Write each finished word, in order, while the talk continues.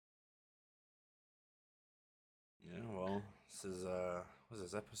This is was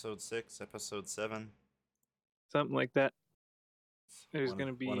this episode 6, episode 7? Something like that. It's There's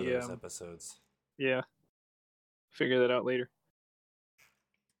gonna one of be those episodes. yeah. Figure that out later.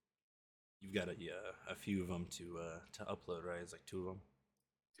 You've got a few of them to upload, right? It's like 2 of them.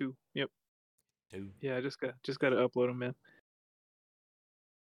 2. Yep. 2. Yeah, I just got to upload them, man.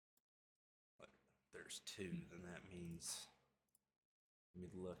 But there's 2, then that means let me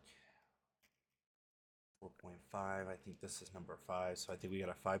look. 4.5. I think this is number 5. So I think we got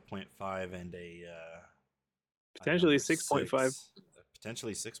a 5.5 and a Potentially number 6.5. 6,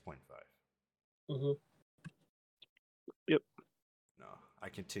 potentially 6.5. Mhm. Yep. No, I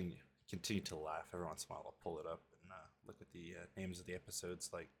continue to laugh every once in a while. I'll pull it up and look at the names of the episodes,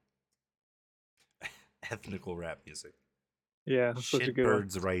 like ethnical rap music. Yeah, that's such a good one.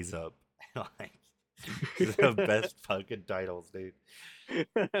 Shitbirds Rise Up. Like, the best fucking titles, dude.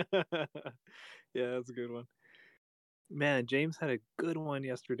 Yeah, that's a good one. Man, James had a good one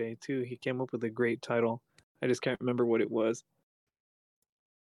yesterday too. He came up with a great title. I just can't remember what it was.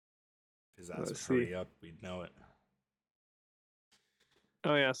 If his ass would Let's hurry see. up, we'd know it.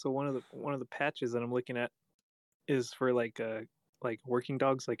 Oh yeah, so one of the patches that I'm looking at is for like working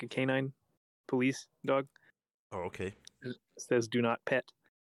dogs, like a canine police dog. Oh, okay. It says "Do not pet."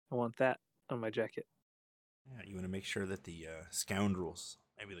 I want that on my jacket. Yeah, you want to make sure that the scoundrels,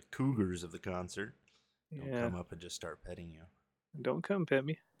 maybe the cougars of the concert, don't Yeah, come up and just start petting you. don't come pet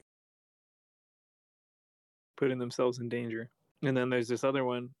me. Putting themselves in danger. And then there's this other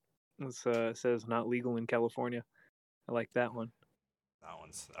one. It says "Not legal in California." I like that one.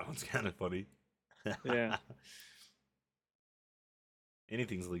 That one's kind of funny. Yeah.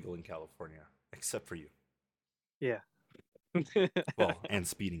 Anything's legal in California except for you. Yeah. Well, and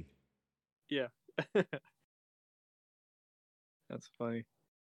speeding. Yeah. That's funny.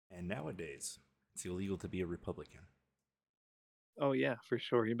 And nowadays, it's illegal to be a Republican. Oh yeah, for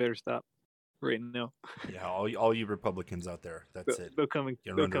sure. You better stop right now. Yeah, all you Republicans out there, that's it. They'll come and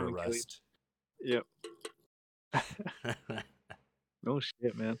You're they'll under come and kill you. arrest. Yep. No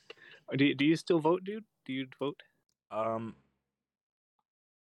shit, man. Do you still vote, dude? Do you vote? um.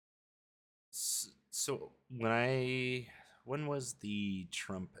 So when was the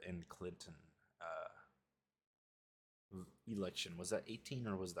Trump and Clinton election? Was that 18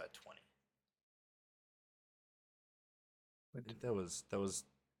 or was that 20? I think was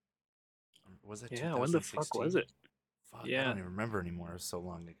that Yeah, when the fuck was 2016? it? Fuck, I Yeah, don't even remember anymore. It was so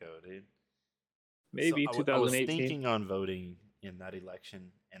long ago, dude. So maybe I was 2018. thinking on voting in that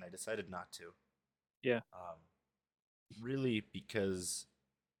election, and I decided not to. Yeah. Really, because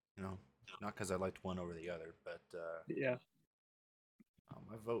not because I liked one over the other, but Yeah.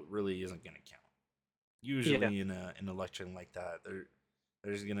 my vote really isn't going to count. Yeah. Usually, in an election like that,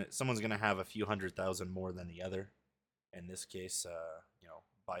 someone's gonna have a few 100,000 more than the other. In this case,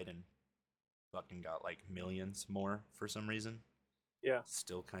 Biden fucking got like millions more for some reason. Yeah.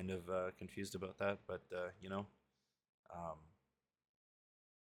 Still kind of confused about that, but um,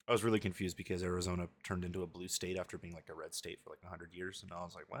 I was really confused because Arizona turned into a blue state after being like a red state for like 100 years, and I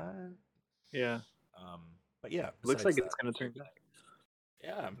was like, what? Yeah. Um, but yeah, Looks besides like it's that, gonna turn back.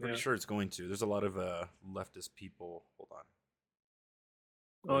 yeah, I'm pretty Yeah. sure it's going to. There's a lot of leftist people. Hold on.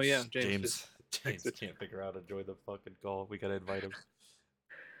 Oh yeah, James exit. can't figure out how to join the fucking call. We gotta invite him.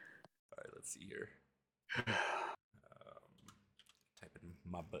 All right, let's see here. Type in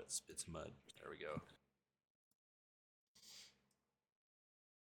 "my butt spits mud." There we go.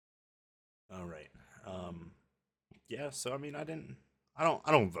 All right. Yeah. So I mean, I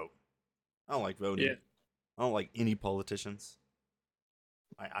don't vote. I don't like voting. Yeah. I don't like any politicians.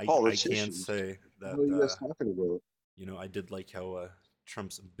 I can Politicians. say that What are you guys talking about? I did like how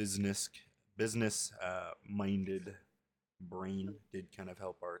Trump's business minded brain did kind of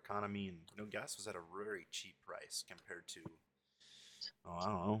help our economy, and gas was at a very cheap price compared to I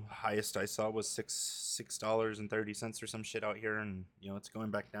don't know, highest I saw was $6.30 or some shit out here, and it's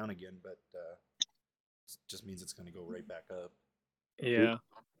going back down again, but it just means it's going to go right back up. Yeah.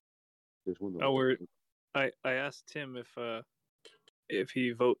 There's one. Oh, I asked Tim if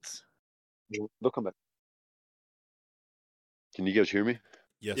he votes. They'll come back. Can you guys hear me?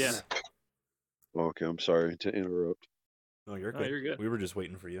 Yes. Yeah. Oh, okay, I'm sorry to interrupt. No, you're No, good. you're good. We were just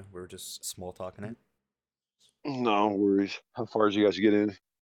waiting for you. We were just small talking it. No worries. How far did you guys get in?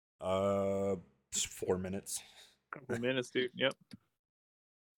 4 minutes. Couple minutes, dude. Yep.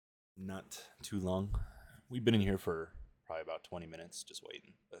 Not too long. We've been in here for probably about 20 minutes just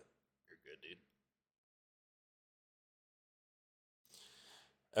waiting, but you're good, dude.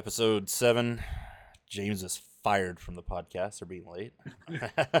 Episode 7. James is fired from the podcast for being late.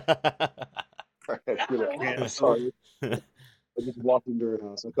 I'm sorry. I just walked into her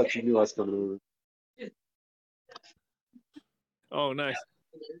house. I thought you knew I was coming over. Oh, nice.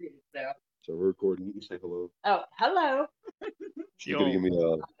 So we're recording. You can say hello. Oh, hello. She's gonna give me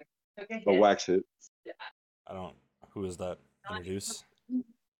a wax hit. I don't. Who is that? Introduce.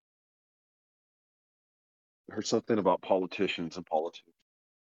 I heard something about politicians and politics.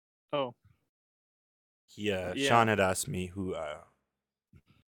 Oh, He Yeah. Sean had asked me who I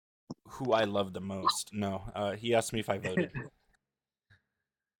love the most. No, he asked me if I voted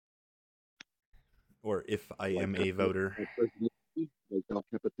or if I am a voter. Like El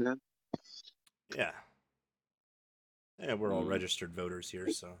Capitan. Yeah. Yeah, we're all registered voters here,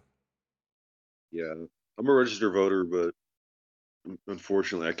 so. Yeah, I'm a registered voter, but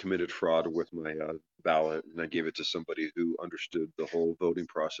unfortunately, I committed fraud with my ballot, and I gave it to somebody who understood the whole voting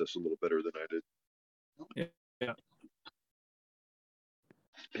process a little better than I did. yeah.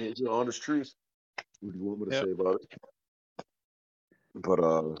 It's an honest truth. What do you want me to Yep. say about it? But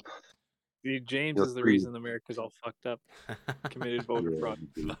See, James Yeah, is the true. reason America's all fucked up. Committed voter fraud.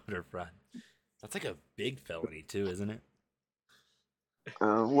 Voter fraud. That's like a big felony too, isn't it?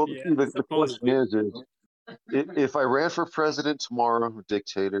 Well, Yeah, the question supposedly. is if I ran for president tomorrow,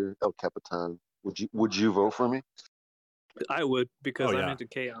 dictator El Capitan, would you vote for me? I would, because Oh, I'm yeah. into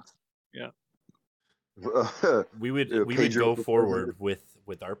chaos. We would Pedro go for forward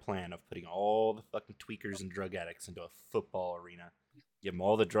with our plan of putting all the fucking tweakers and drug addicts into a football arena, give them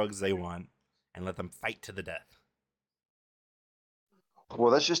all the drugs they want, and let them fight to the death.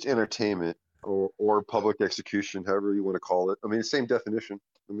 Well, that's just entertainment or public execution, however you want to call it. I mean, same definition.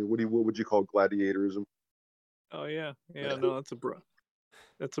 I mean, what would you call gladiatorism? Oh yeah, no, that's a brawl.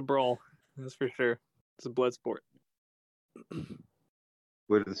 That's a brawl. That's for sure. It's a blood sport.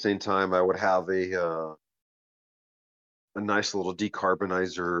 But at the same time, I would have a nice little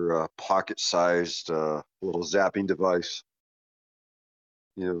decarbonizer, pocket-sized little zapping device.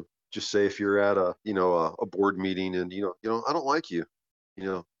 You know, just say if you're at a board meeting and I don't like you,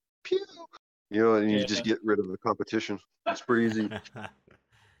 pew, and you just get rid of the competition. It's pretty easy.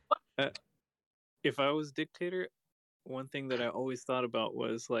 If I was dictator, one thing that I always thought about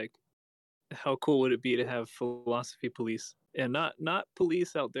was like, how cool would it be to have philosophy police, and not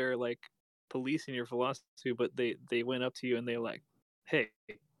police out there like policing your philosophy, but they went up to you and they like, hey,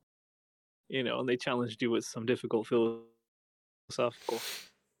 and they challenged you with some difficult philosophical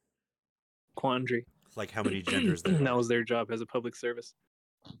quandary. Like how many genders there That are. was their job as a public service.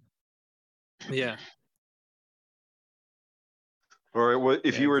 Yeah. All right. Well,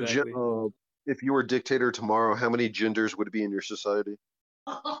 if Yeah, you were exactly. if you were dictator tomorrow, how many genders would be in your society?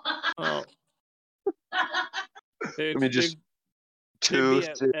 Oh, I mean, just there'd be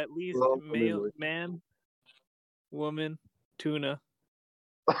two. at least Well, I mean, male, like- man, woman, tuna.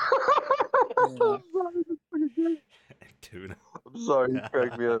 Tuna. I'm sorry, you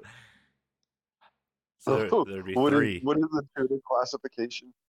cracked me up. So there'd be What three. is the tuna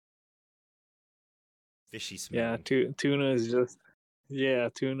classification? Fishy smelling. Yeah,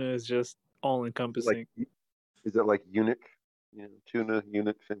 tuna is just all encompassing. Is it like eunuch? Tuna,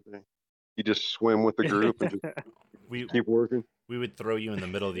 eunuch, same thing. You just swim with the group and just We keep working. we would throw you in the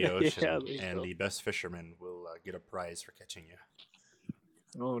middle of the ocean, Yeah, there you and go. the best fisherman will get a prize for catching you.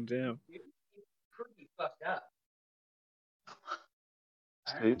 Oh damn.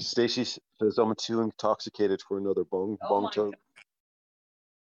 Stacy says I'm too intoxicated for another bong tone.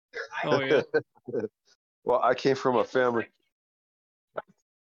 Oh yeah. Well, I came from a family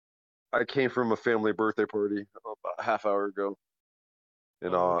birthday party about a half hour ago,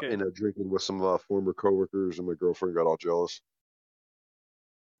 and Okay. drinking with some former coworkers, and my girlfriend got all jealous.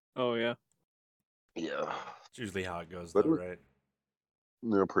 Oh yeah. Yeah, It's usually how it goes, But- though, right?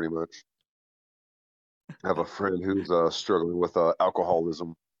 yeah, pretty much. I have a friend who's struggling with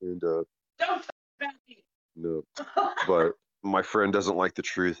alcoholism, and no, but my friend doesn't like the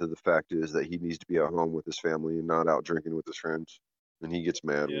truth of the fact is that he needs to be at home with his family and not out drinking with his friends, and he gets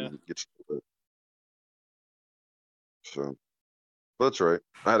mad Yeah. when he gets to it. So, but that's right.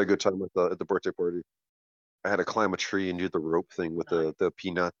 I had a good time at the birthday party. I had to climb a tree and do the rope thing with the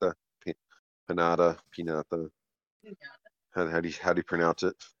pinata, pinata. How do you pronounce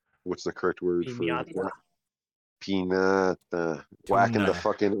it? What's the correct word for Piñata. pinata? Whacking the Tuna.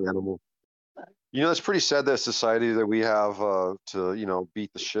 fucking animal. It's pretty sad that society that we have to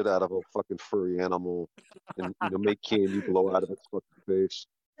beat the shit out of a fucking furry animal and make candy blow out of its fucking face.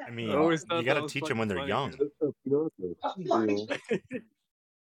 I mean, always you thought got that to was teach them when they're fucking young. funny,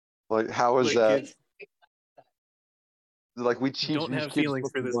 Like, how is Like, that? kids Like, we teach don't these have kids feelings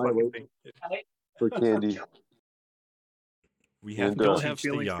for fucking this fucking violence thing. for candy. We have And, to Don't teach have the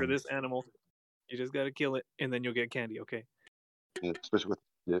feelings young. for this animal. You just gotta kill it, and then you'll get candy. Okay. Yeah, especially with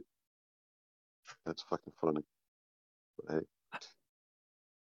dick. That's fucking funny. But hey.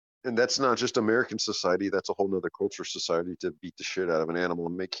 And that's not just American society. That's a whole nother culture society to beat the shit out of an animal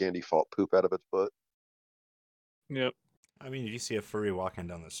and make candy fall poop out of its butt. Yep. I mean, if you see a furry walking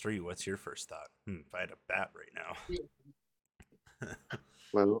down the street, what's your first thought? If I had a bat right now.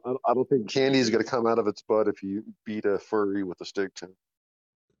 Well, I don't think candy is going to come out of its butt if you beat a furry with a stick, Tim.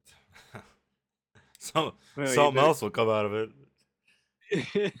 Something Well, else will come out of it.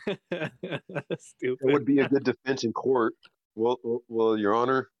 Stupid. It would be a good defense in court. Well, Your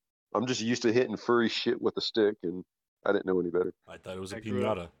Honor, I'm just used to hitting furry shit with a stick, and I didn't know any better. I thought it was a I grew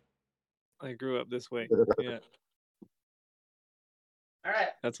pinata. I grew up this way. Yeah. All right.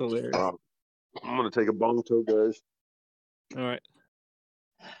 That's hilarious. I'm gonna take a bong toe, guys. All right.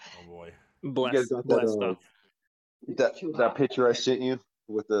 Oh boy. guys got that, Blast off. That picture I sent you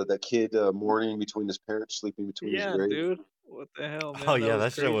with that kid mourning between his parents, sleeping between his Yeah, grave. dude. What the hell, man? Oh yeah,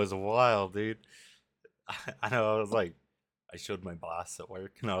 that crazy. shit was wild, dude. I know. I was like, I showed my boss at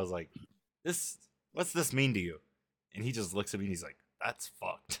work, and I was like, what's this mean to you? And he just looks at me, and he's like, that's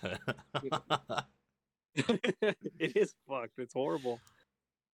fucked. It is fucked. It's horrible.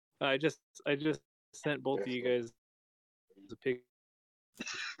 I just sent both of you guys a picture.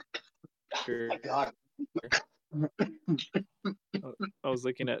 Oh my God. I was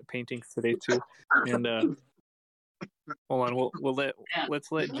looking at paintings today too, and hold on,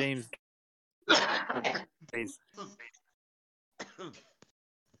 let's let James. Please.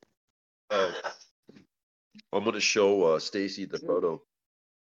 I'm gonna show Stacy the photo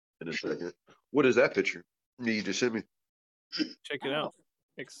in a second. What is that picture? You just sent me. Check it out.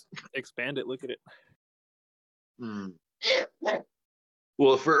 Expand it. Look at it.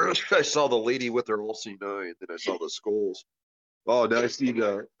 Well, first I saw the lady with her all seeing eye, and then I saw the skulls. Oh, now I see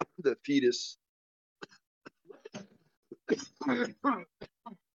the fetus.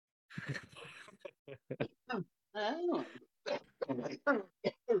 Oh.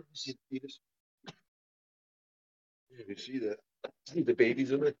 See the fetus? You see that? See the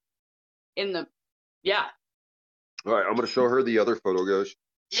babies in it? Yeah. All right, I'm gonna show her the other photo, guys.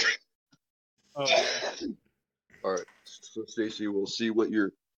 Oh, All right, so Stacy, we'll see what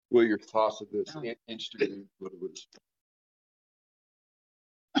your thoughts of this Instagram photo is.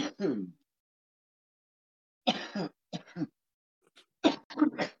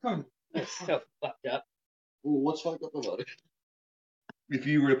 That's so fucked up. Well, what's fucked up about it? If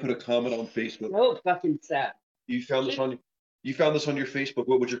you were to put a comment on Facebook, So fucking sad. you found this on your Facebook,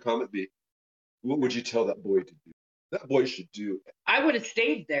 what would your comment be? What would you tell that boy to do? That boy should do. I would have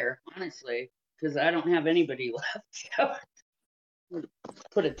stayed there, honestly, because I don't have anybody left. So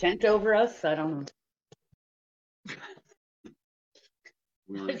put a tent over us. I don't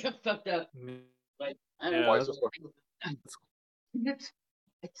know. It's just fucked up. Like, I don't Yeah, Why know. is this fucked up?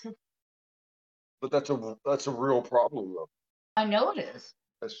 It's But that's a real problem, though. I know it is.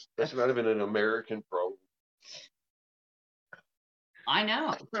 That's not even an American problem. I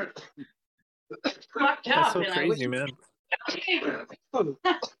know. Fucked That's up. so And I wish crazy, man.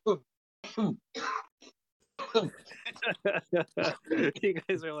 You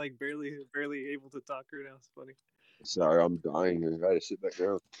guys are like barely able to talk right now. It's funny. Sorry, I'm dying. I gotta sit back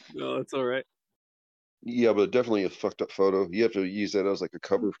down. No, it's all right. Yeah, but definitely a fucked up photo. You have to use that as like a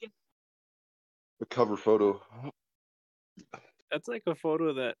cover photo. That's like a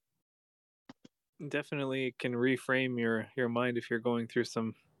photo that definitely can reframe your mind if you're going through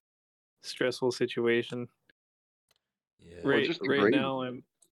some stressful situation. Yeah. Or just Right great. now I'm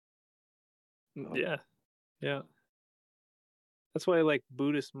yeah. That's why I like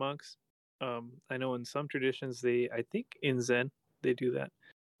Buddhist monks. I know in some traditions I think in Zen they do that,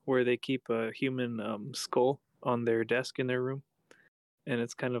 where they keep a human skull on their desk in their room, and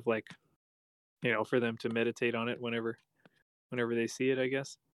it's kind of like, for them to meditate on it whenever they see it. I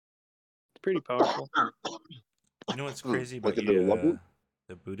guess it's pretty powerful. You know what's crazy about Like a little love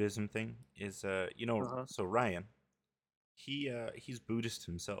the Buddhism thing is Uh-huh. so Ryan, he's Buddhist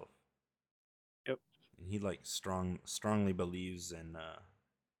himself. Yep. And he like strongly believes in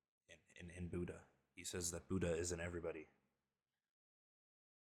Buddha. He says that Buddha isn't everybody.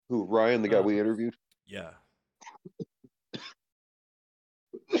 Who, Ryan, the guy we interviewed? Yeah.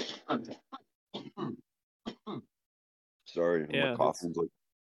 Sorry, Yeah, my coughing's like.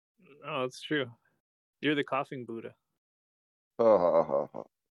 Oh, it's true. You're the coughing Buddha. I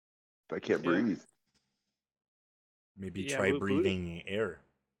can't breathe. Maybe Yeah, try Buddha. breathing air.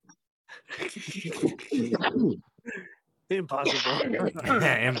 Impossible.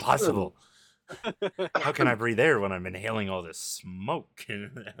 Impossible. How can I breathe air when I'm inhaling all this smoke?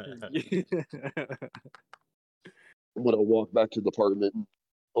 I'm gonna walk back to the apartment and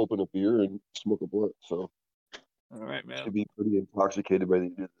open a beer and smoke a blunt. So All right, I man. should be pretty intoxicated by the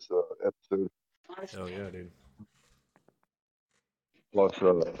end of this episode. Hell yeah, dude. Plus,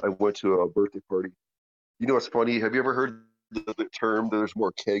 I went to a birthday party. You know what's funny? Have you ever heard the term "there's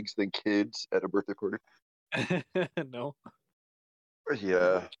more kegs than kids" at a birthday party? No.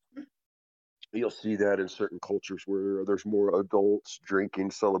 Yeah, you'll see that in certain cultures where there's more adults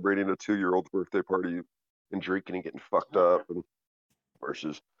drinking, celebrating a 2-year-old's birthday party, and drinking and getting fucked up, and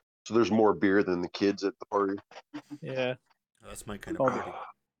versus. So there's more beer than the kids at the party. Yeah. That's my kind of Oh.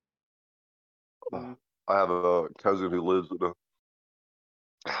 party. I have a cousin who lives in a.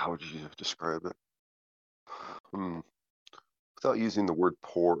 How would you describe it? Without using the word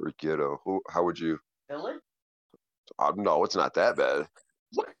poor or ghetto, how would you? Village? No, it's not that bad.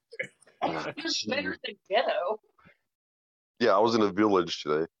 It's better than ghetto. Yeah, I was in a village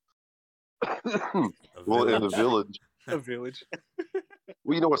today. Well, in a village. A village.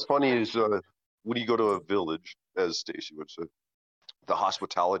 Well, you know what's funny is when you go to a village, as Stacy would say, the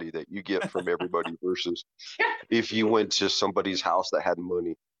hospitality that you get from everybody versus if you went to somebody's house that had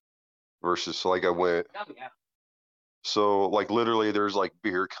money versus like I went. Oh, yeah. So like literally there's like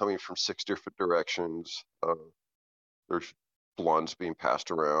beer coming from 6 different directions. There's blunts being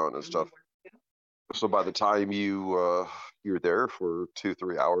passed around and stuff. So by the time you're there for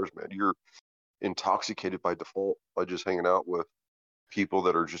 2-3 hours, man, you're intoxicated by default by just hanging out with people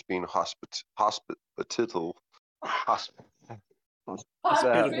that are just being hospitable.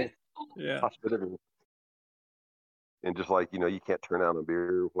 Yeah. Hospitable. And just like, you can't turn down a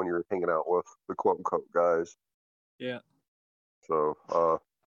beer when you're hanging out with the quote unquote guys. Yeah. So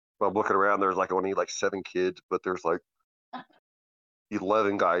I'm looking around, there's like only like 7 kids, but there's like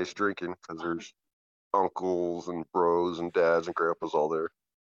 11 guys drinking because there's uncles and bros and dads and grandpas all there.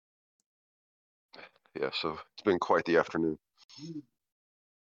 Yeah, so it's been quite the afternoon.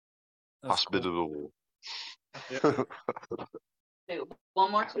 That's Hospitable. Cool. Say it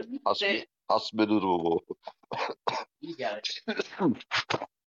one more time. Say it. Hospitable. You got it.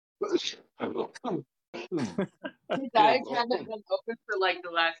 His His eyes haven't been open for like the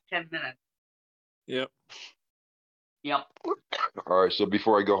last 10 minutes. Yep. Yep. All right, so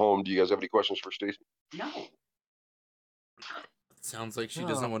before I go home, do you guys have any questions for Stacy? No. Sounds like she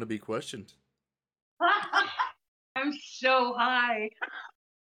doesn't want to be questioned. I'm so high.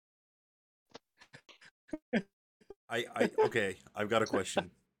 Okay, I've got a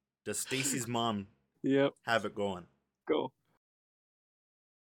question. Does Stacy's mom Yep. have it going? Go.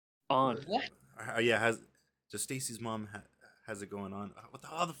 On. What? Yeah, does Stacy's mom has it going on?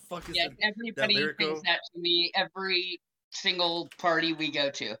 How the fuck is Yes, everybody lyric thinks go? that to me every single party we go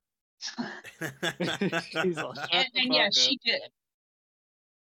to. She's all, shut And the yeah, fuck she did. up.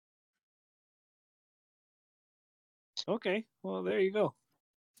 Okay. Well, there you go.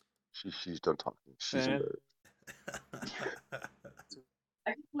 She's done talking. She's Man. embarrassed.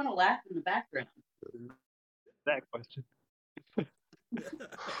 I just want to laugh in the background. That question.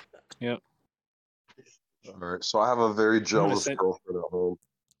 Yep. All right, so I have a very jealous send- girlfriend at home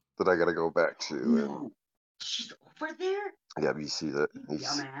that I got to go back to. And No. She's over there? yeah, you see that?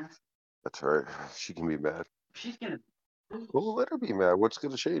 Dumbass. That's right. She can be mad. She's gonna. Well, let her be mad. What's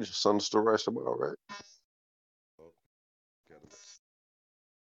going to change? The sun still rise tomorrow, right?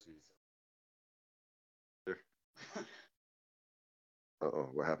 Uh-oh,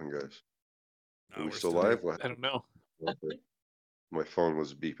 what happened, guys? No, Are we we're still still live? here. What I don't know. happened? My phone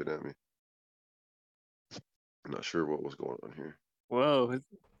was beeping at me. I'm not sure what was going on here. Whoa.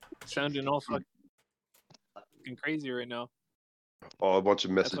 It's sounding all fucking crazy right now. Oh, a bunch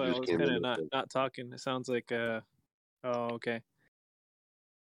of That's why I messages was came kind in. of not talking. It sounds like oh, okay.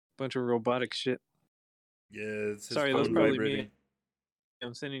 Bunch of robotic shit. Yeah, it's his Sorry, phone that's probably vibrating. me.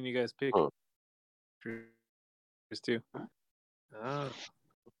 I'm sending you guys pictures too. Ah,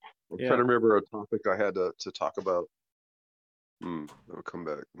 I'm yeah. trying to remember a topic I had to talk about. I'll come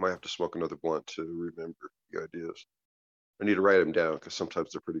back. Might have to smoke another blunt to remember the ideas. I need to write them down because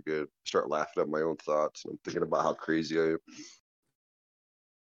sometimes they're pretty good. I start laughing at my own thoughts and I'm thinking about how crazy I am.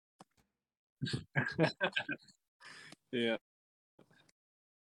 Yeah.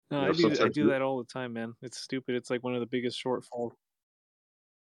 No, You know, I do sometimes that all the time, man. It's stupid. It's like one of the biggest shortfalls.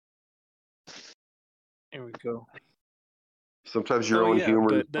 Here we go. Sometimes your Oh, own yeah, humor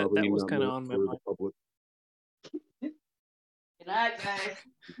but is probably that was not kinda meant on my for the mind. public. Good night, guys.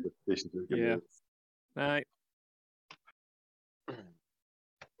 Yeah. I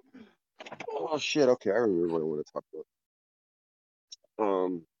Oh shit! Okay, I remember what I want to talk about.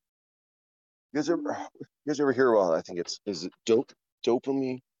 You guys ever hear about? I think is it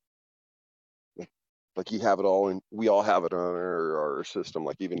dopamine? Like you have it all, and we all have it on our system.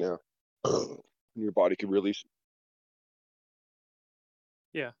 Like even now, your body can release.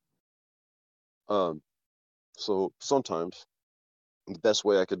 Yeah. So sometimes the best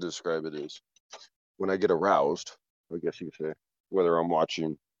way I could describe it is when I get aroused. I guess you could say whether I'm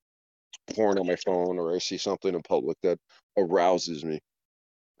watching porn on my phone or I see something in public that arouses me.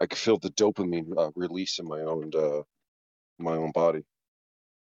 I can feel the dopamine release in my own body.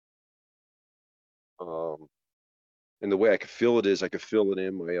 And the way I can feel it is I can feel it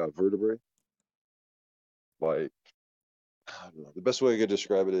in my vertebrae. Like I don't know, the best way I could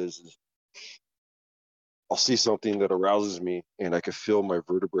describe it is I'll see something that arouses me, and I can feel my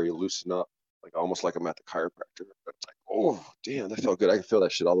vertebrae loosen up, like almost like I'm at the chiropractor. It's like, oh damn, that felt good. I can feel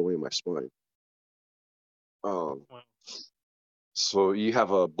that shit all the way in my spine. Um, Wow. so you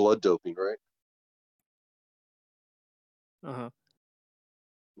have a blood doping, right? Uh-huh.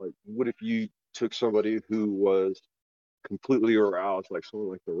 Like, what if you took somebody who was completely aroused, like someone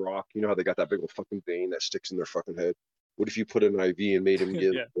like The Rock? You know how they got that big old fucking vein that sticks in their fucking head? What if you put an IV and made him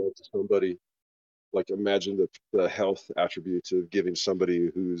give Yeah. blood to somebody? Like, imagine the health attributes of giving somebody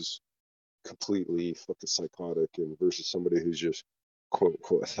who's completely fucking psychotic and versus somebody who's just quote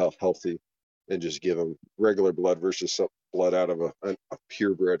unquote healthy, and just give them regular blood versus some blood out of a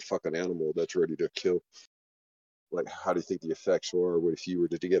purebred fucking animal that's ready to kill. Like, how do you think the effects are? What if you were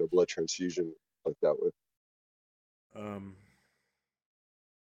to get a blood transfusion like that way? Um,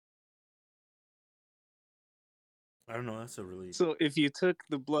 I don't know. That's a really. So if you took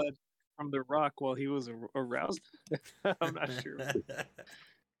the blood from The Rock while he was aroused, I'm not sure.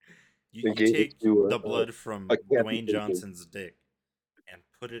 you And you gave it take to the blood from a cancer Dwayne patient. Johnson's dick and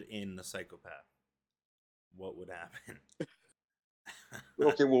put it in the psychopath. What would happen?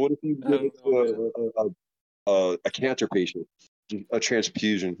 Okay, well, what if you I give it don't know, man. to a cancer patient, a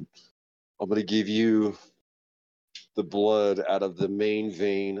transfusion? I'm gonna give you the blood out of the main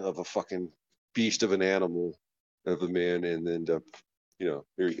vein of a fucking beast of an animal, of a man, and then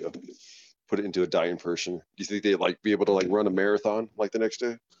here you go. Put it into a dying person. Do you think they'd like be able to like run a marathon like the next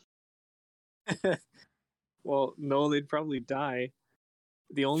day? Well, no, they'd probably die.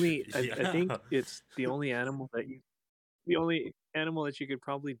 The only I think Yeah. it's the only animal that you could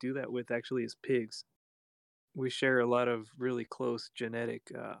probably do that with actually is pigs. We share a lot of really close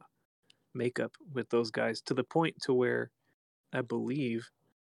genetic makeup with those guys to the point to where I believe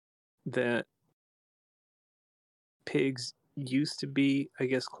that pigs used to be, I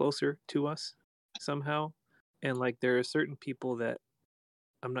guess, closer to us somehow. And like there are certain people that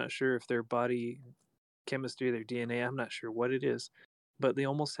I'm not sure if their body chemistry, their DNA, I'm not sure what it is, but they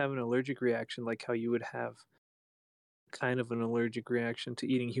almost have an allergic reaction like how you would have kind of an allergic reaction to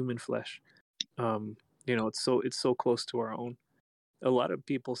eating human flesh. It's so close to our own. A lot of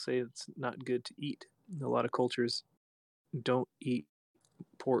people say it's not good to eat. A lot of cultures don't eat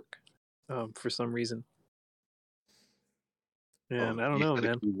pork for some reason. And I don't You know, said a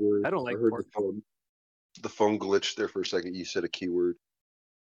man. key word. I don't I like heard pork. the phone glitched there for a second. You said a key word.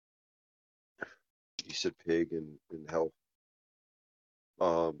 You said pig and health.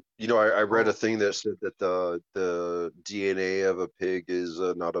 I read a Oh, thing that said that the DNA of a pig is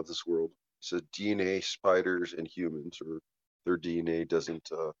not of this world. It said DNA spiders and humans, or their DNA doesn't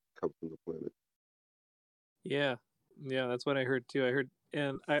come from the planet. yeah. Yeah, that's what I heard too.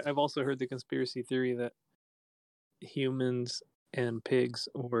 I've also heard the conspiracy theory that humans and pigs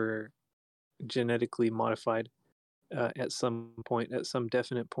were genetically modified at some point, at some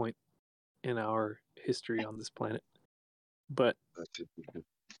definite point in our history on this planet. But That's it.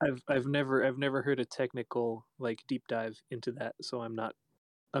 I've never heard a technical like deep dive into that, so I'm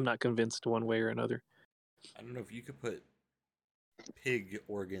not convinced one way or another. I don't know if you could put pig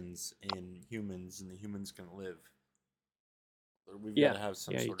organs in humans and the humans can live. We've got Yeah, to have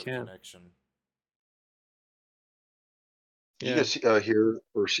some yeah, you sort of can. connection. You Yeah, guys hear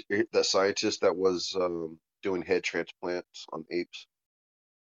or see that scientist that was doing head transplants on apes?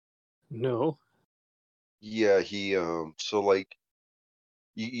 no, Yeah, he so like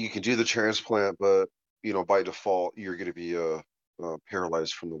you can do the transplant, but by default you're going to be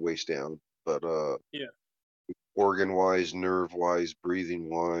paralyzed from the waist down. But yeah, organ wise, nerve wise, breathing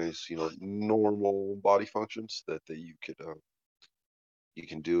wise, normal body functions that you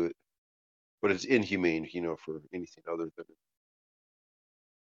can do it. But it's inhumane, for anything other than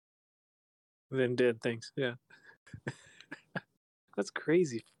then dead things. Yeah, that's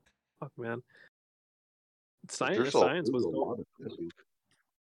crazy. Fuck, man. like Science there's was a going. lot of things.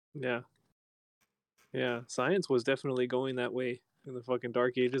 Yeah, yeah, science was definitely going that way in the fucking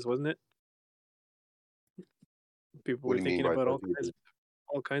dark ages, wasn't it? People What were do you mean thinking by about dark ages?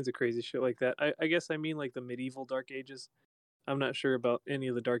 all kinds of crazy shit like that. I guess I mean like the medieval Dark Ages. I'm not sure about any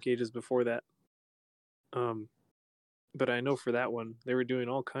of the Dark Ages before that. But I know for that one, they were doing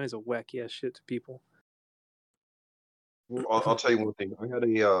all kinds of wacky ass shit to people. Well, I'll tell you one thing. I had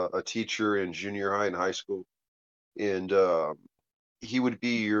a teacher in junior high and high school, and he would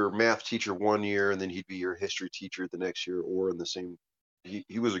be your math teacher one year, and then he'd be your history teacher the next year, or in the same.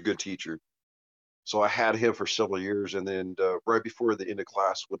 He was a good teacher, so I had him for several years, and then right before the end of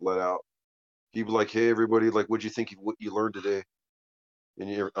class would let out, he'd be like, "Hey, everybody, like, what'd you think of what you learned today?" And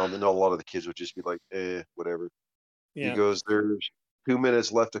a lot of the kids would just be like, whatever. He Yeah. goes, "There's 2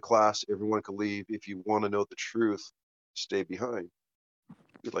 minutes left of class. Everyone can leave. If you want to know the truth, stay behind."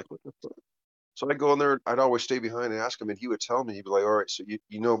 You're like, what the fuck? So I'd go in there. I'd always stay behind and ask him, and he would tell me. He'd be like, "All right, so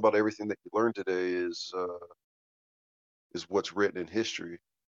you know about everything that you learned today is what's written in history."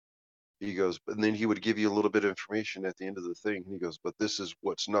 He goes, and then he would give you a little bit of information at the end of the thing. He goes, "But this is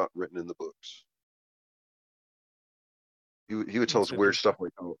what's not written in the books." He would tell us That's weird interesting. stuff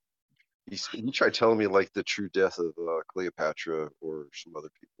like, "Oh, he tried telling me like the true death of Cleopatra or some other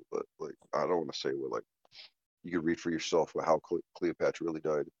people, but like I don't want to say what like you could read for yourself how Cleopatra really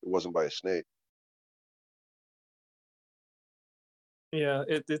died. It wasn't by a snake." Yeah,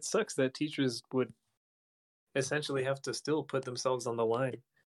 it sucks that teachers would essentially have to still put themselves on the line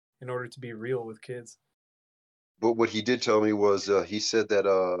in order to be real with kids. But what he did tell me was he said that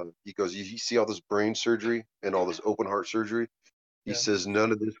he goes, you see all this brain surgery and all this open heart surgery. He Yeah. says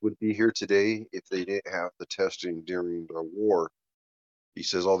none of this would be here today if they didn't have the testing during the war. He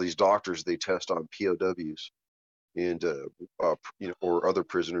says all these doctors they test on POWs and or other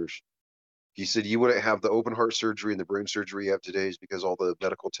prisoners. He said you wouldn't have the open heart surgery and the brain surgery you have today is because all the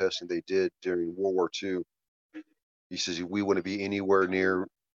medical testing they did during World War II. He says we wouldn't be anywhere near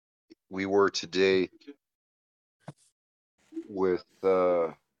we were today with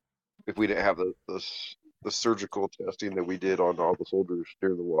if we didn't have the surgical testing that we did on all the soldiers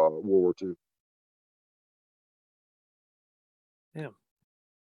during the World War II. Yeah.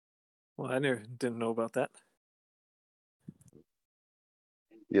 Well, I never didn't know about that.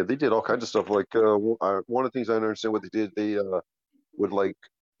 Yeah, they did all kinds of stuff. Like one of the things I understand what they did, they would like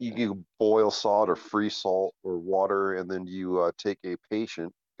you boil salt or freeze salt or water, and then you take a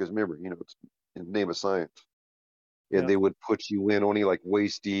patient because remember, it's in the name of science, and Yeah. they would put you in only like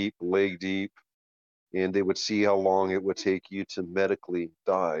waist deep, leg deep, and they would see how long it would take you to medically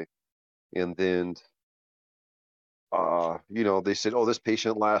die, and then they said, oh, this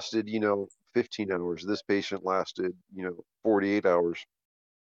patient lasted, 15 hours. This patient lasted, 48 hours.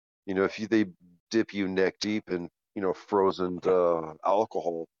 If they dip you neck deep in, frozen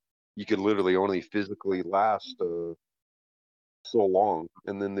alcohol, you could literally only physically last so long.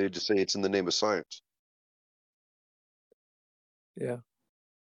 And then they just say it's in the name of science. Yeah.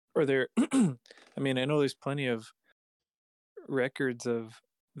 Or there, I mean, I know there's plenty of records of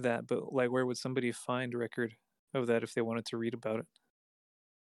that, but like, where would somebody find record of that if they wanted to read about it?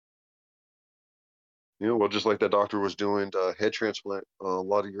 Well, just like that doctor was doing head transplant, a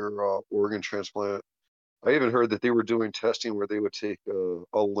lot of your organ transplant. I even heard that they were doing testing where they would take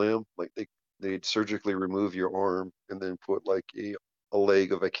a limb, like they'd surgically remove your arm and then put like a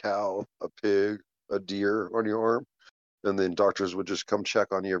leg of a cow, a pig, a deer on your arm. And then doctors would just come check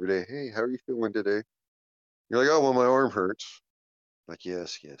on you every day. Hey, how are you feeling today? You're like, oh, well, my arm hurts. Like,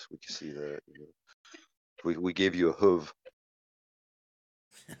 yes, we can see that. We gave you a hoof.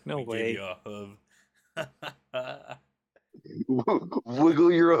 No We gave way. you a hoof.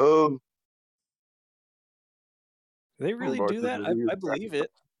 Wiggle your hoof. They really do Doctors, that? wiggle your I believe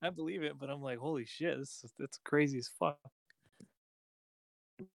it. I believe it, but I'm like, holy shit, that's crazy as fuck.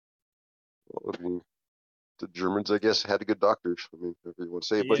 Well, I mean, the Germans, I guess, had good doctors. I mean, if you want to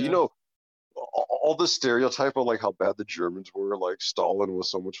say it. But Yeah. all the stereotype of like how bad the Germans were, like Stalin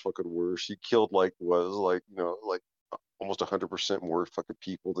was so much fucking worse. He killed like like almost 100% more fucking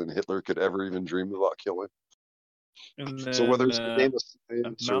people than Hitler could ever even dream about killing. And So whether then it's the name of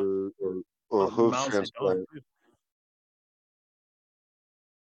science Mao, or hoof Mao Zedong. transplant,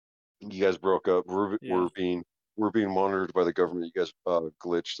 you guys broke up. We're Yeah. we're being we're being monitored by the government. You guys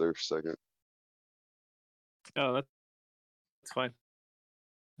glitched there for a second. Oh, that's fine.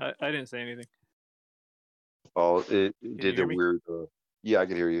 I didn't say anything. Oh, it Can you did a hear me? weird. Yeah, I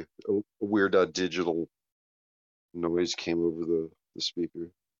can hear you. A weird digital noise came over the speaker.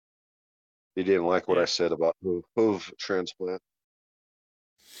 He didn't like what I Yeah. said about hoof transplant.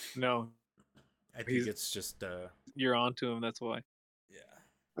 No, I think he's it's just you're on to him. That's why. yeah.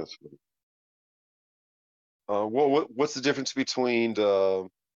 That's funny. What's the difference between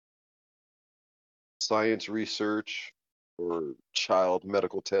science research or child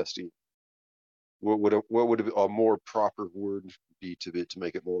medical testing. What would a more proper word be to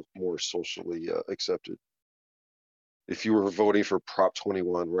make it more socially accepted? If you were voting for Prop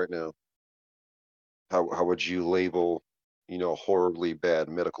 21 right now, how would you label, horribly bad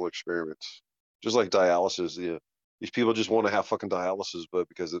medical experiments? Just like dialysis, these people just want to have fucking dialysis, but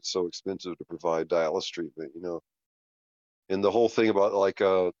because it's so expensive to provide dialysis treatment. And the whole thing about like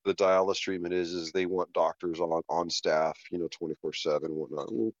the dialysis treatment is they want doctors on staff, 24/7 and whatnot,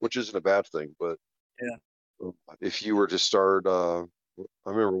 which isn't a bad thing. But Yeah. if you were to start, I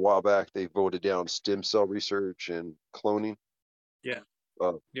remember a while back they voted down stem cell research and cloning. Yeah.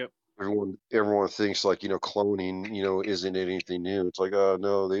 Uh, Yep. everyone thinks like cloning isn't anything new. It's like, oh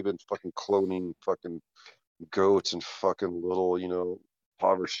no, they've been fucking cloning fucking goats and fucking little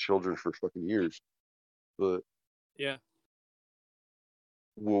impoverished children for fucking years. But Yeah.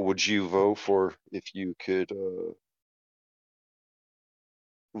 what would you vote for if you could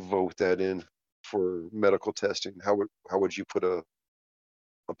vote that in for medical testing? How would you put a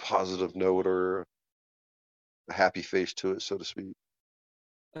positive note or a happy face to it, so to speak?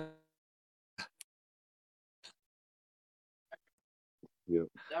 Yeah.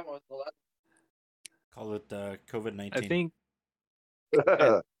 That was the last. Call it COVID-19. I think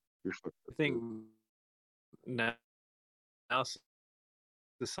You're fucking I think now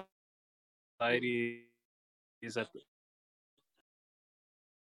society is at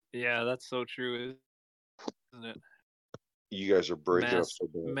yeah, that's so true, isn't it? You guys are breaking up Mass so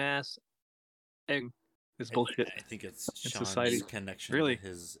bad. mass egg is bullshit. I think it's in Sean's society. connection Really? to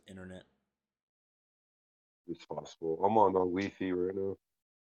his internet. It's possible. I'm on Wi-Fi right now.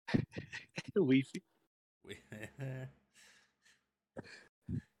 Wi-Fi.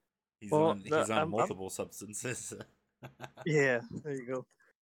 He's Well, on no, he's on I'm- multiple substances. Yeah, there you go.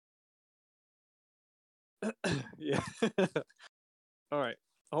 Yeah. All right.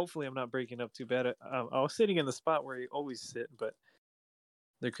 Hopefully, I'm not breaking up too bad. I was sitting in the spot where you always sit, but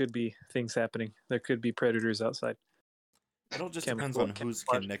there could be things happening. There could be predators outside. It all just depends Chemical- on who's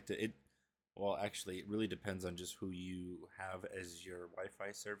camouflage. connected. Well, actually, it really depends on just who you have as your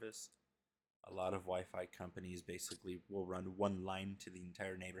Wi-Fi service. A lot of Wi-Fi companies basically will run one line to the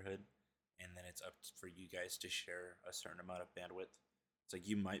entire neighborhood, and then it's up for you guys to share a certain amount of bandwidth. It's like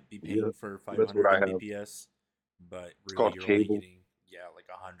you might be paying Yeah, for that's what 500 I have. Mbps, but It's really called you're only cable. getting like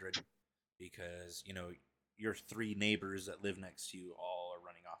 100 because your three neighbors that live next to you all are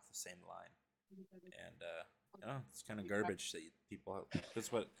running off the same line, and it's kind of garbage that people.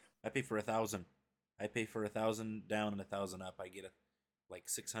 That's what I pay for 1,000. I pay for 1,000 down and 1,000 up. I get like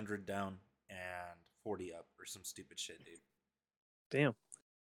 600 down and 40 up or some stupid shit, dude. Damn.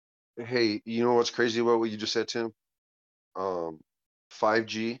 Hey, you know what's crazy about what you just said, Tim?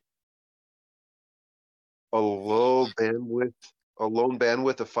 5G, a low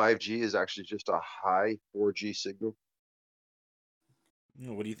bandwidth of 5G is actually just a high 4G signal.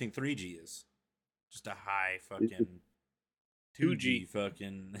 What do you think 3G is? Just a high It- fucking 2G 2G.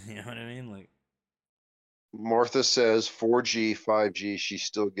 fucking, you know what I mean? Like, Martha says 4G, 5G, she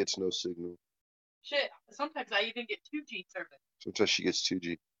still gets no signal. Shit, sometimes I even get 2G service. Sometimes she gets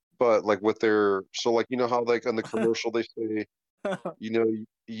 2G. But like like how like on the commercial they say,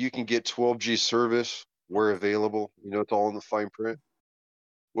 you can get 12G service where available. It's all in the fine print.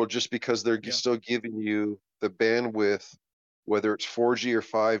 Well, just because they're Yeah. still giving you the bandwidth, whether it's 4G or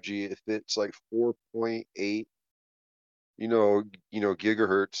 5G, if it's like 4.8,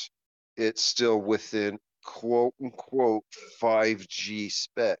 gigahertz, it's still within quote unquote 5G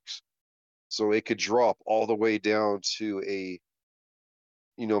specs. So it could drop all the way down to a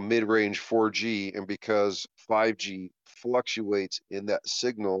mid-range 4G, and because 5G fluctuates in that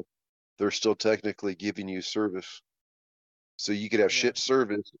signal, they're still technically giving you service. So you could have Yeah. shit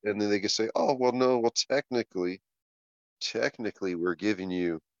service, and then they could say, "Oh, well, no, well, technically, we're giving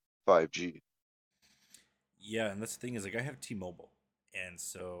you 5G." yeah, and that's the thing is like I have T-Mobile, and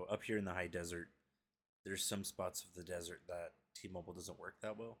so up here in the high desert, there's some spots of the desert that T-Mobile doesn't work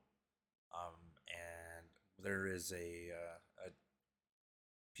that well. And there is a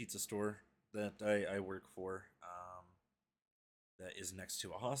pizza store that I work for that is next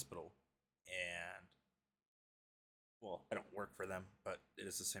to a hospital, and well, I don't work for them, but it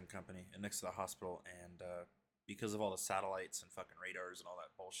is the same company and next to the hospital. And because of all the satellites and fucking radars and all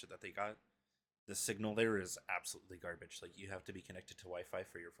that bullshit that they got, the signal there is absolutely garbage. Like you have to be connected to Wi-Fi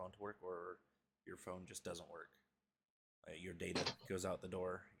for your phone to work, or your phone just doesn't work. Your data goes out the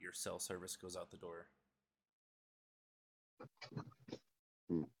door. Your cell service goes out the door.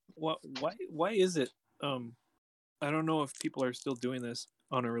 Why is it? I don't know if people are still doing this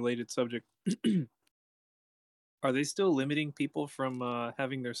on a related subject. Are they still limiting people from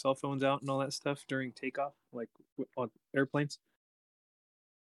having their cell phones out and all that stuff during takeoff, like on airplanes?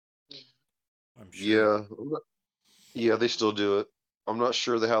 I'm sure. Yeah, yeah, they still do it. I'm not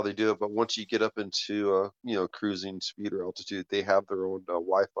sure how they do it, but once you get up into cruising speed or altitude, they have their own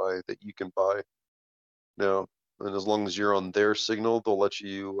Wi-Fi that you can buy now, and as long as you're on their signal, they'll let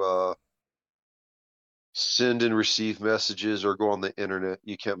you send and receive messages or go on the internet.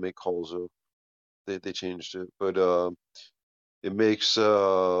 You can't make calls though. They changed it, but it makes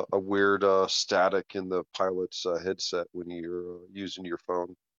a weird static in the pilot's headset when you're using your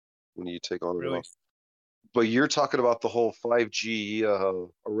phone when you take on and Really? off. But you're talking about the whole 5G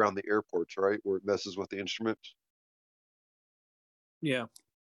around the airports, right? Where it messes with the instruments. Yeah.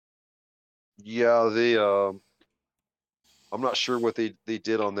 Yeah, they. I'm not sure what they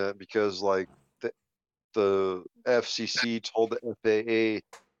did on that because like the FCC told the FAA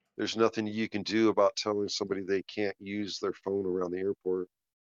there's nothing you can do about telling somebody they can't use their phone around the airport.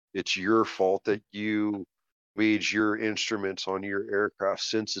 It's your fault that you made your instruments on your aircraft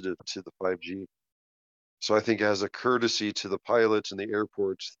sensitive to the 5G. So I think as a courtesy to the pilots and the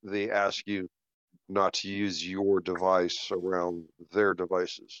airports, they ask you not to use your device around their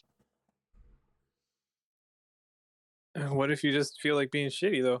devices. What if you just feel like being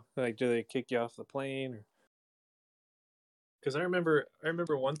shitty though? Like, do they kick you off the plane? Or... Because I remember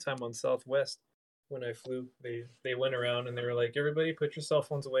one time on Southwest when I flew, they went around and they were like, everybody, put your cell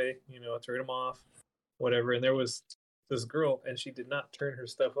phones away. Turn them off, whatever. And there was this girl, and she did not turn her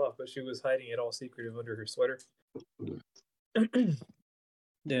stuff off, but she was hiding it all secretive under her sweater.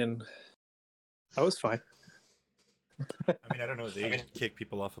 And I was fine. I mean, I don't know. They kick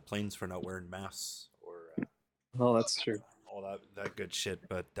people off of planes for not wearing masks or Oh, that's true. all that good shit.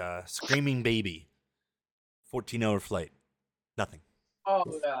 But screaming baby, 14-hour flight, nothing. Oh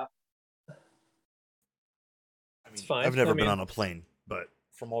yeah. I It's mean, fine. I've never I been mean, on a plane, but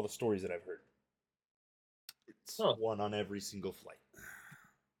from all the stories that I've heard, it's oh, one on every single flight.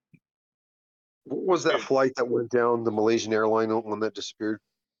 What was that flight that went down, the Malaysian airline one that disappeared?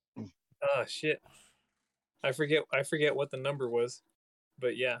 oh shit. I forget what the number was,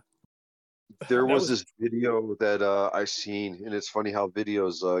 but yeah, There that was was this video that I seen, and it's funny how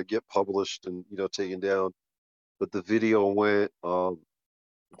videos get published and taken down. But the video went,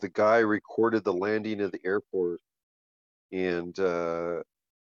 the guy recorded the landing at the airport, and I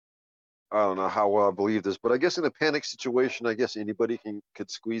don't know how well I believe this, but I guess in a panic situation, I guess anybody could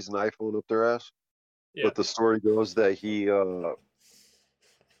squeeze an iPhone up their ass. yeah. But the story goes that he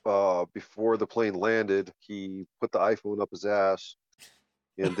before the plane landed, he put the iPhone up his ass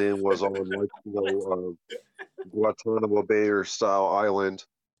and then was on like Guantanamo Bay or style island,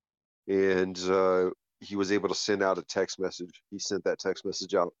 and he was able to send out a text message. He sent that text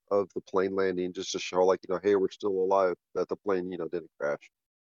message out of the plane landing just to show, like, hey, we're still alive, that the plane, didn't crash.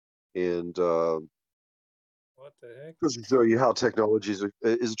 And What the heck? just to show you how technology is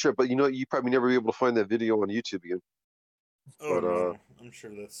a trip. But you probably never be able to find that video on YouTube again. Oh But no, I'm sure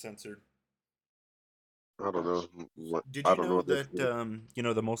that's censored. I don't know. Did I you don't know know what that's.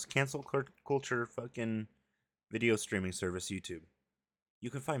 that the most cancel culture fucking video streaming service, YouTube? You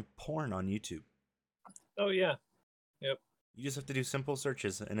can find porn on YouTube. Oh yeah. Yep. You just have to do simple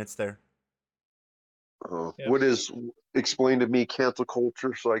searches, and it's there. Yep. What is explain to me cancel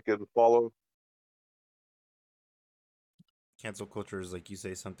culture so I can follow? Cancel culture is like you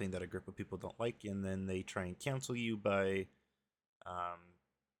say something that a group of people don't like, and then they try and cancel you by um,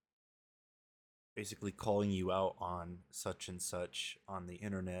 basically calling you out on such and such on the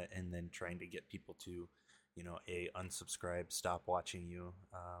internet, and then trying to get people to, unsubscribe, stop watching you,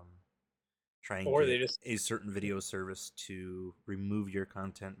 try and Or get they just a certain video service to remove your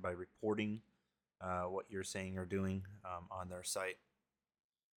content by reporting what you're saying or doing on their site.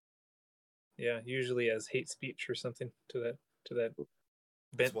 usually as hate speech or something to that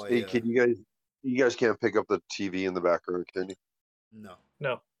That's bent. why, Hey, you guys can't pick up the TV in the background, can you? no.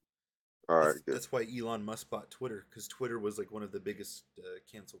 No. All right, That's, good. that's why Elon Musk bought Twitter, because Twitter was like one of the biggest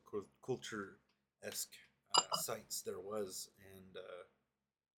cancel culture esque sites there was, and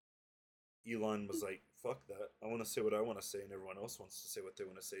Elon was like, "Fuck that! I want to say what I want to say, and everyone else wants to say what they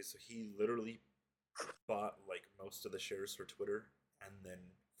want to say." So he literally bought like most of the shares for Twitter, and then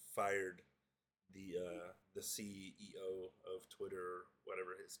fired the CEO of Twitter, whatever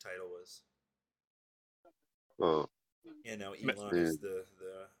his title was. Oh, And now Elon man. is the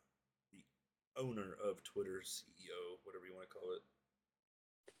owner of Twitter, CEO, whatever you want to call it.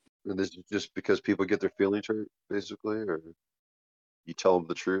 And this is just because people get their feelings hurt, basically, or you tell them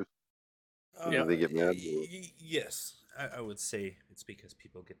the truth Yeah. and they get mad. Yes, I would say it's because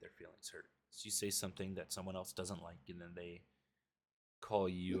people get their feelings hurt. So you say something that someone else doesn't like, and then they call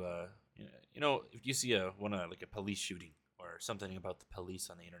you. If you see like a police shooting or something about the police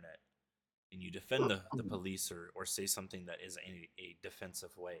on the internet, and you defend the police or say something that is a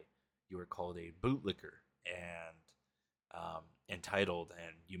defensive way, you are called a bootlicker and entitled,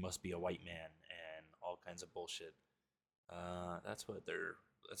 and you must be a white man and all kinds of bullshit. That's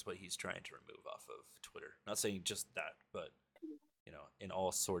what he's trying to remove off of Twitter. Not saying just that, but in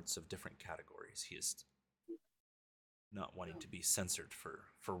all sorts of different categories, he is not wanting to be censored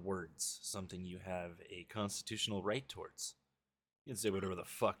for words, something you have a constitutional right towards. You can say whatever the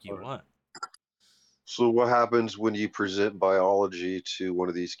fuck you want. So what happens when you present biology to one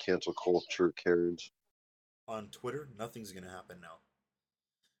of these cancel culture Karens? On Twitter, nothing's going to happen now.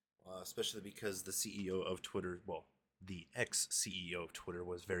 Especially because the CEO of Twitter, well, the ex-CEO of Twitter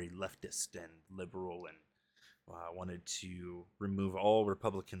was very leftist and liberal and wanted to remove all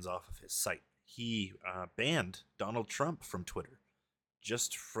Republicans off of his site. He banned Donald Trump from Twitter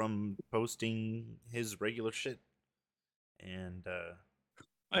just from posting his regular shit. And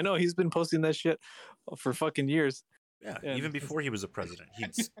I know he's been posting that shit for fucking years. yeah, even before he was a president,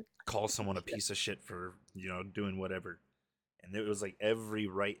 he'd call someone a piece of shit for doing whatever. And it was like every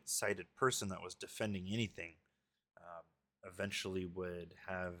right-sided person that was defending anything eventually would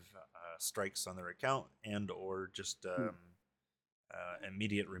have strikes on their account and or just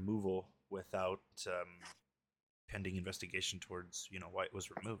immediate removal without pending investigation towards why it was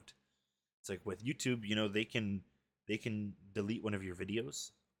removed. It's like with YouTube, they can delete one of your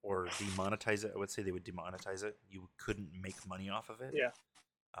videos or demonetize it. I would say they would demonetize it. You couldn't make money off of it. Yeah.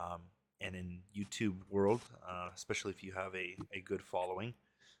 And in YouTube world, especially if you have a good following,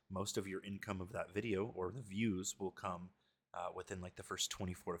 most of your income of that video or the views will come within like the first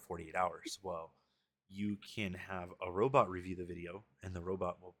 24 to 48 hours. Well, you can have a robot review the video, and the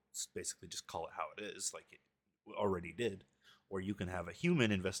robot will basically just call it how it is, like it already did. Or you can have a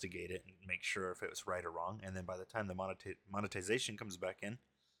human investigate it and make sure if it was right or wrong. And then by the time the monetization comes back in,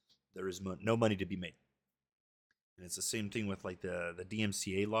 there is no money to be made. And it's the same thing with like the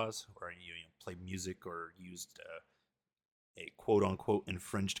DMCA laws, where you play music or used a quote unquote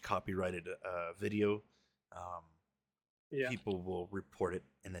infringed copyrighted video. People will report it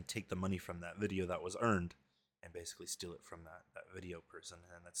and then take the money from that video that was earned and basically steal it from that video person.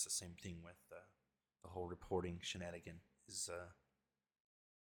 And that's the same thing with the whole reporting shenanigan, is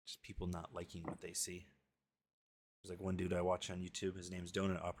just people not liking what they see. There's like one dude I watch on YouTube, his name's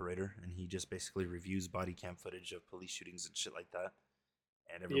Donut Operator, and he just basically reviews body cam footage of police shootings and shit like that.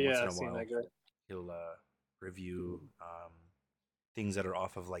 And every once in a while, he'll review things that are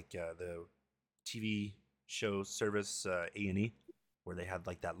off of like the TV show service A&E, where they had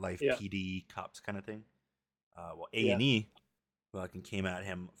like that live PD cops kind of thing. Well, A&E fucking came at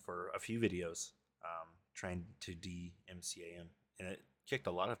him for a few videos trying to DMCA him, and it kicked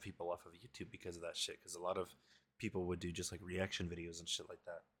a lot of people off of YouTube because of that shit, because a lot of people would do just like reaction videos and shit like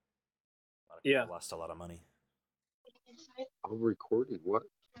that. A lot of people lost a lot of money. I'm recording. What?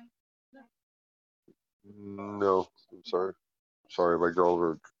 No, I'm sorry. Sorry, my girls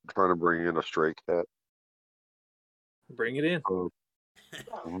are trying to bring in a stray cat. Bring it in.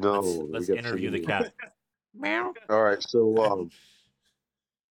 No, let's interview the cat. Meow. All right,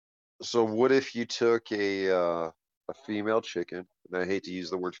 so what if you took a female chicken, and I hate to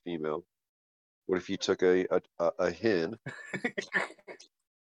use the word female. What if you took a hen,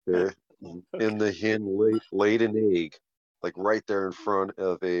 okay, and the hen laid an egg, like right there in front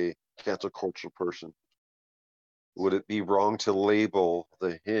of a cancel culture person? Would it be wrong to label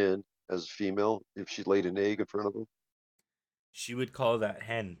the hen as female if she laid an egg in front of them? She would call that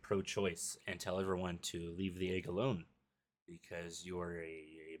hen pro-choice and tell everyone to leave the egg alone because you're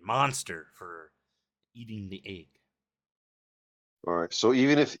a monster for eating the egg. All right. So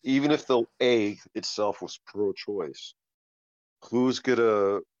even if the egg itself was pro-choice, who's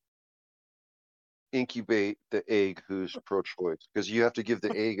gonna incubate the egg who's pro-choice? Because you have to give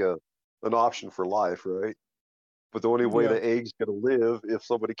the egg an option for life, right? But the only way the egg's gonna live if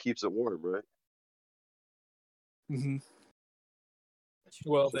somebody keeps it warm, right? Mm-hmm.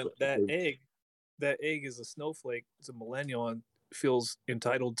 Well, then that egg is a snowflake. It's a millennial and feels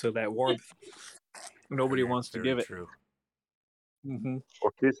entitled to that warmth. Nobody wants to give it. True. Mm-hmm.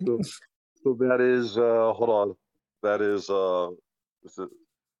 Okay, so that is hold on, that is it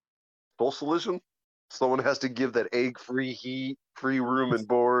socialism? Someone has to give that egg free heat, free room and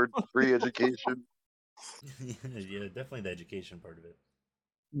board, free education. Yeah, definitely the education part of it.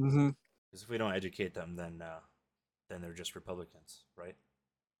 Mm-hmm. Because if we don't educate them, then they're just Republicans, right?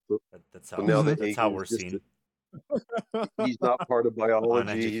 That's how So now that's how we're seen. He's not part of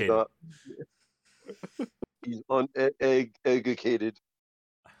biology. He's Uneducated. not. He's uneducated.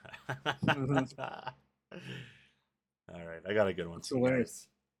 All right, I got a good one It's for you hilarious.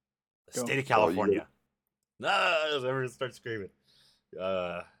 guys. The Go. state of Oh, you California. No, everyone starts screaming.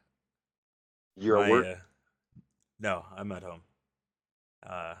 You're at work. No, I'm at home.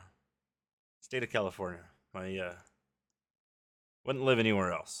 State of California. My wouldn't live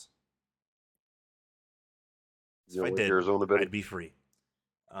anywhere else. You If I don't like did, Arizona better. I'd be free.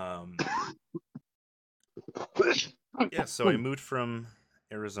 Yeah, so I moved from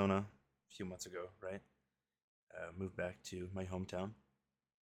Arizona a few months ago, right? Moved back to my hometown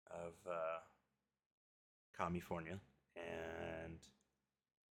of California. And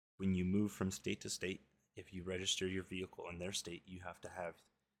when you move from state to state, if you register your vehicle in their state, you have to have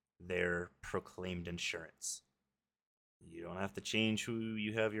their proclaimed insurance. You don't have to change who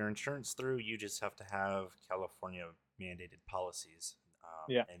you have your insurance through. You just have to have California mandated policies.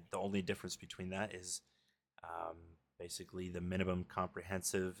 Yeah. And the only difference between that is um, basically the minimum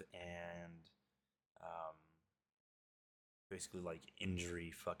comprehensive and basically like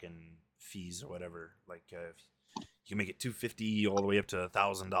injury fucking fees or whatever. Like you can make it $250 all the way up to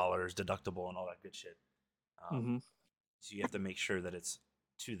 $1,000 deductible and all that good shit. Mm-hmm. So you have to make sure that it's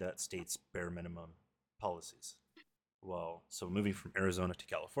to that state's bare minimum policies. Well, so moving from Arizona to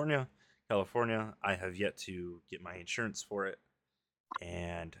California, I have yet to get my insurance for it,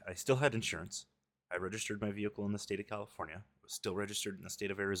 and I still had insurance. I registered my vehicle in the state of California. It was still registered in the state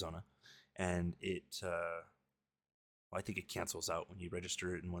of Arizona, and well, I think it cancels out when you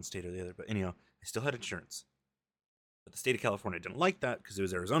register it in one state or the other. But anyhow, I still had insurance, but the state of California didn't like that because it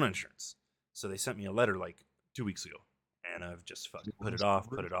was Arizona insurance. So they sent me a letter like 2 weeks ago, and I've just fucking put it off.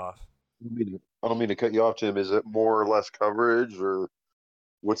 I don't mean to cut you off, Tim. Is it more or less coverage, or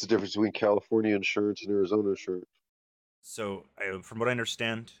what's the difference between California insurance and Arizona insurance? So, from what I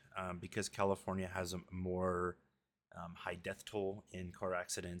understand, because California has a more high death toll in car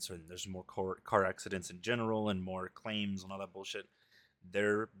accidents, or there's more car accidents in general, and more claims and all that bullshit,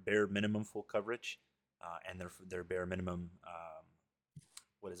 their bare minimum full coverage and their bare minimum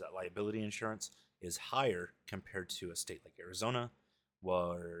what is that, liability insurance is higher compared to a state like Arizona,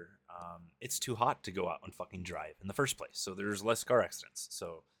 where it's too hot to go out and fucking drive in the first place. So there's less car accidents.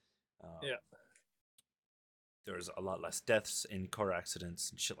 So Yeah. there's a lot less deaths in car accidents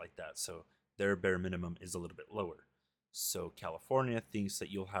and shit like that. So their bare minimum is a little bit lower. So California thinks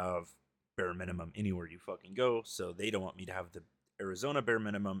that you'll have bare minimum anywhere you fucking go. So they don't want me to have the Arizona bare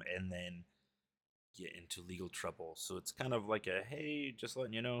minimum and then get into legal trouble. So it's kind of like a hey, just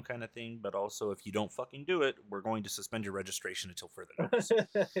letting you know kind of thing. But also, if you don't fucking do it, we're going to suspend your registration until further notice.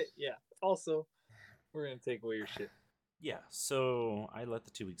 Yeah. Also, we're gonna take away your shit. Yeah, so I let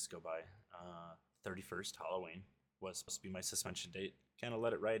the 2 weeks go by. 31st, Halloween, was supposed to be my suspension date. Kind of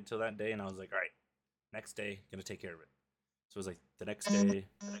let it ride until that day, and I was like, all right, next day, gonna take care of it. So it was like the next day.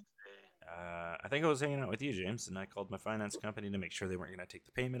 I think I was hanging out with you, James, and I called my finance company to make sure they weren't gonna take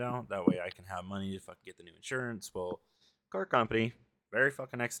the payment out. That way, I can have money to fucking get the new insurance. Well, car company, very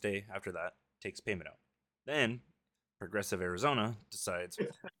fucking next day after that, takes payment out. Then Progressive Arizona decides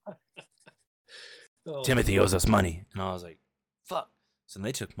Timothy owes us money. And I was like, fuck. So then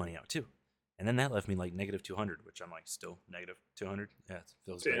they took money out too. And then that left me like negative 200, which I'm like, still negative 200. Yeah, it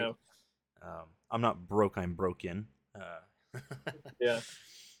feels great. I'm not broke, I'm broken. Yeah.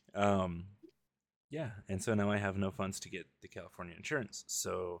 Yeah, and so now I have no funds to get the California insurance.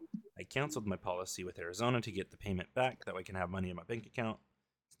 So I canceled my policy with Arizona to get the payment back. That way I can have money in my bank account.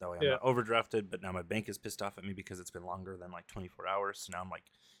 So that way I'm not overdrafted. But now my bank is pissed off at me because it's been longer than like 24 hours. So now I'm like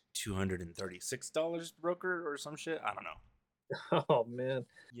 $236 broker or some shit. I don't know. Oh man.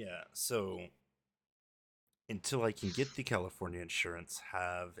 Yeah, so until I can get the California insurance,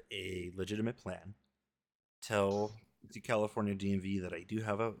 have a legitimate plan, tell the California DMV that I do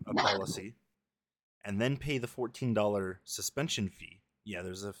have a policy, and then pay the $14 suspension fee. Yeah,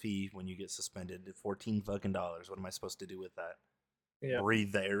 there's a fee when you get suspended. $14 fucking dollars. What am I supposed to do with that? Yeah.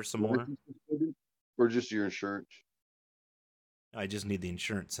 Breathe the air some more? Or just your insurance? I just need the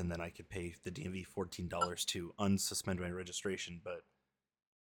insurance, and then I could pay the DMV $14 to unsuspend my registration. But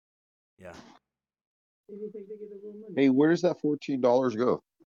yeah. Hey, where does that $14 go?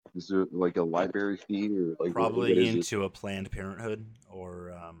 Is there like a library fee or like Probably what is into a Planned Parenthood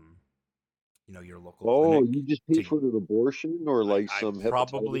or your local Oh, clinic. you just pay for an abortion or like I some hepatitis?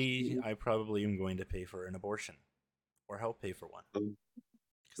 probably am going to pay for an abortion or help pay for one.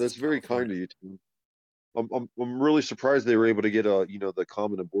 That's very kind of you, Tim. I'm really surprised they were able to get the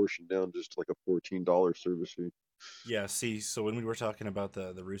common abortion down just like a $14 service fee. Yeah, see, so when we were talking about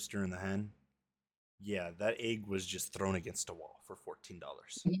the rooster and the hen, Yeah, that egg was just thrown against a wall for $14.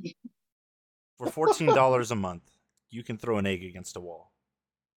 For $14 a month, you can throw an egg against a wall.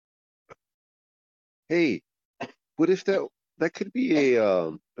 Hey, what if that could be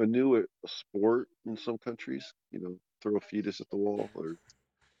a new sport in some countries? Throw a fetus at the wall, or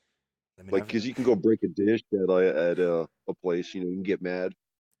I mean, like because you can go break a dish at a place. You can get mad.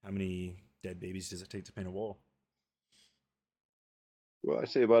 how many dead babies does it take to paint a wall? Well, I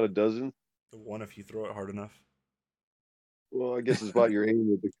say about a dozen. One if you throw it hard enough. Well, I guess it's about your aim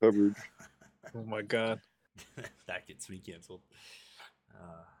with the coverage. Oh my god. That gets me canceled.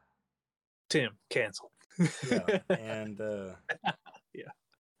 Tim, cancel. Yeah, and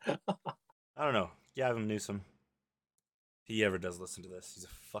Yeah. I don't know. Gavin Newsom. If he ever does listen to this, he's a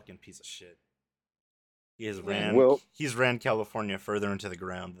fucking piece of shit. Well, He's ran California further into the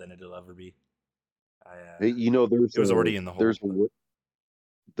ground than it'll ever be. hey, It was already in the hole.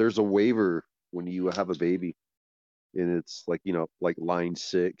 There's a waiver when you have a baby, and it's like like line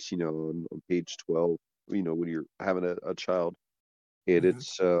 6, on page 12. When you're having a child, and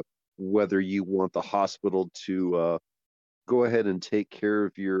it's whether you want the hospital to go ahead and take care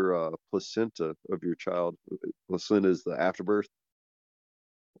of your placenta of your child. Placenta is the afterbirth.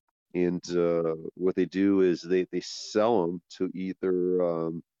 And what they do is they sell them to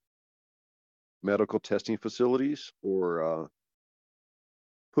either medical testing facilities or,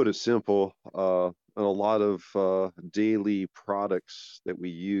 put it simple, a lot of daily products that we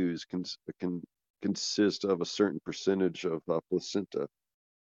use can consist of a certain percentage of placenta.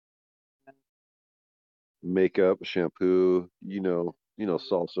 Makeup, shampoo,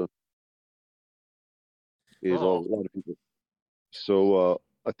 salsa is all Oh, a lot of people. So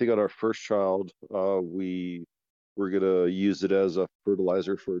I think on our first child, we're gonna use it as a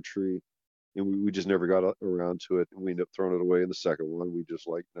fertilizer for a tree, and we just never got around to it, and we ended up throwing it away in the second one. We just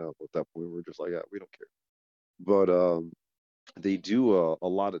like no, at that point we're just like, yeah, we don't care. But they do a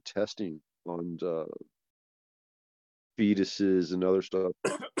lot of testing on fetuses and other stuff,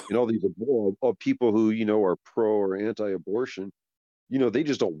 and all these people who are pro or anti-abortion. They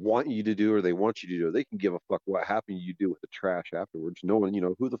just don't want you to do or they want you to do. They can give a fuck what happened you do with the trash afterwards. No one,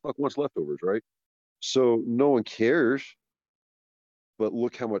 who the fuck wants leftovers, right? So no one cares. But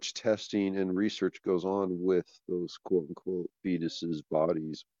look how much testing and research goes on with those quote unquote fetuses'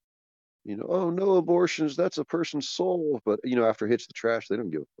 bodies. Oh, no abortions, that's a person's soul. But after it hits the trash, they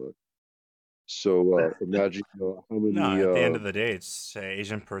don't give a fuck. So imagine how No, many at the end of the day, it's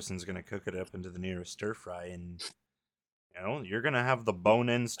Asian person's gonna cook it up into the nearest stir fry, and you're gonna have the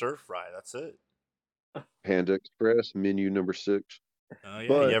bone-in stir fry. That's it. Panda Express menu number 6. Oh yeah, you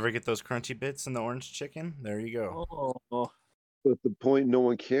But ever get those crunchy bits in the orange chicken? There you go. oh, But the point, no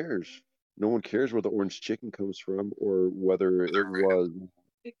one cares. No one cares where the orange chicken comes from or whether it was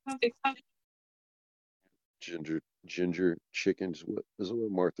ginger chicken is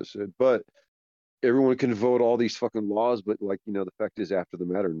what Martha said. But everyone can vote all these fucking laws, but the fact is after the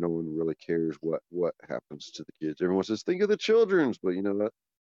matter, no one really cares what happens to the kids. Everyone says think of the children's, but that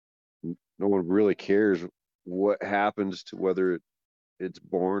no one really cares what happens to whether it's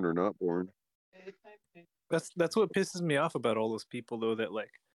born or not born. that's what pisses me off about all those people though that like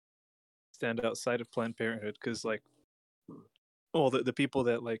stand outside of Planned Parenthood because like all the people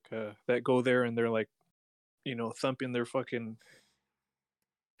that like that go there and they're like thumping their fucking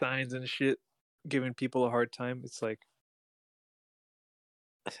signs and shit, giving people a hard time. It's like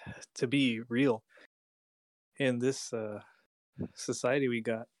to be real in this society we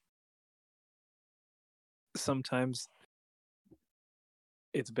got. Sometimes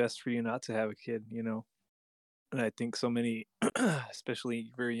it's best for you not to have a kid, And I think so many,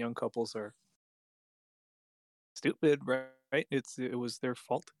 especially very young couples, are stupid, right? It was their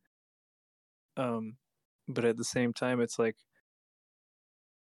fault. But at the same time, it's like,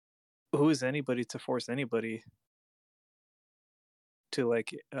 who is anybody to force anybody to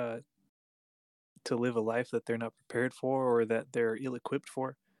like to live a life that they're not prepared for or that they're ill-equipped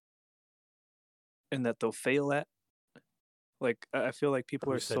for, and that they'll fail at? Like, I feel like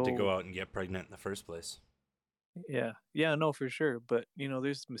people Who are said to so go out and get pregnant in the first place? yeah, no, for sure. But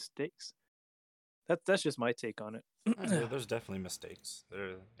there's mistakes. That's just my take on it. There's definitely mistakes.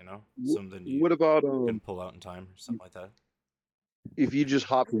 There, something you What about couldn't pull out in time or something like that. if you just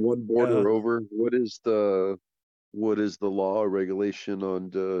hop one Yeah. border over? What is the law or regulation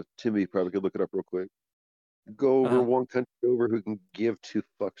on Timmy probably could look it up real quick. Go over Uh-huh. one country over who can give two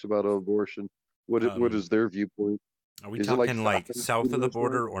fucks about abortion. What is their viewpoint? Are we Is it like talking like south of the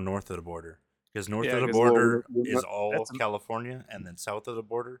border or north of the border? Because north Yeah, of the because Well, border we're is not, all that's California, and then south of the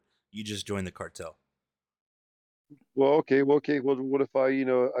border, you just join the cartel. well, okay. Well, what if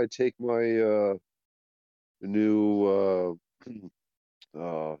I take new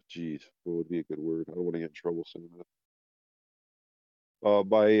oh geez, what would be a good word? I don't want to get in trouble saying that.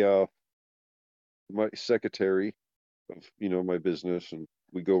 My secretary of my business, and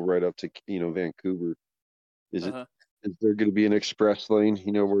we go right up to Vancouver. Is it Uh-huh. is there going to be an express lane,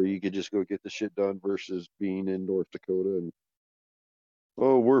 where you could just go get the shit done versus being in North Dakota and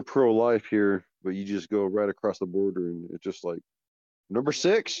oh, we're pro-life here, but you just go right across the border and it's just like number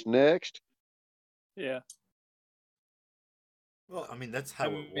 6 next. Yeah. Well, I mean, that's I how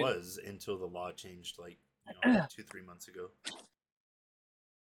it mean, was until the law changed, like, 2-3 months ago.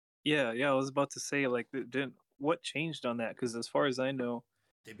 yeah. I was about to say, like, didn't what changed on that? Because as far as I know,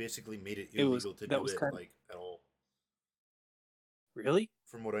 They basically made it it was illegal to that do was it, kind of like, at all, really.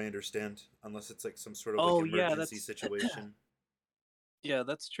 from what I understand, unless it's like some sort of like Oh yeah, emergency that's situation. yeah,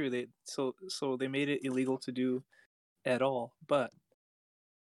 that's true. So they made it illegal to do at all, but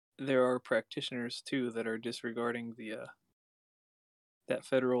there are practitioners too that are disregarding the that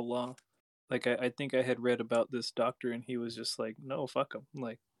federal law. Like I think I had read about this doctor, and he was just like, "No, fuck them.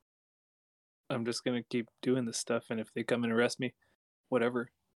 Like I'm just gonna keep doing this stuff, and if they come and arrest me,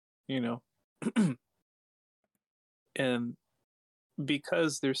 whatever, you know." And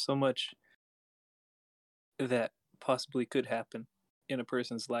because there's so much that possibly could happen in a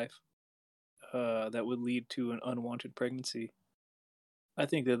person's life, that would lead to an unwanted pregnancy, I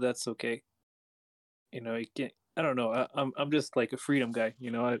think that that's okay. You can't. I don't know. I'm just like a freedom guy.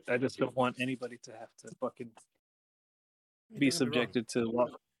 I just don't want anybody to have to fucking I mean, be don't get me wrong. subjected to law.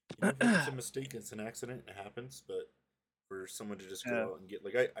 If it's a mistake, it's an accident, it happens. But for someone to just Yeah. go out and get,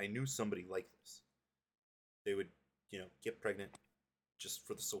 like, I knew somebody like this. They would, get pregnant just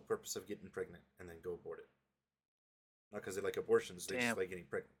for the sole purpose of getting pregnant and then go abort it. Not because they like abortions, they just Damn. like getting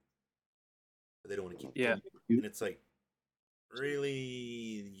pregnant. But they don't want to keep Yeah. going. And it's like,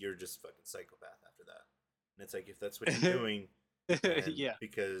 really, you're just fucking psychopath after that. And it's like, if that's what you're doing, and Yeah.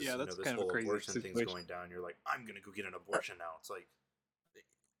 because Yeah. That's this kind of a whole crazy abortion thing's situation. going down, you're like, I'm gonna go get an abortion now. It's like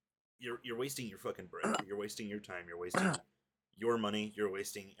you're wasting your fucking breath. You're wasting your time. You're wasting your money. You're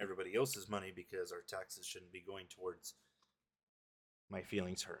wasting everybody else's money because our taxes shouldn't be going towards my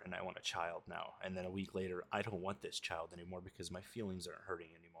feelings hurt and I want a child now. And then a week later, I don't want this child anymore because my feelings aren't hurting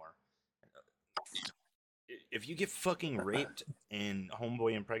anymore. If you get fucking raped and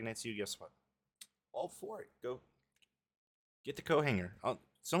homeboy impregnates you, guess what? All for it. Go get the co hanger.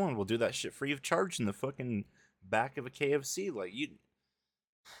 Someone will do that shit free of charge in the fucking back of a KFC. Like you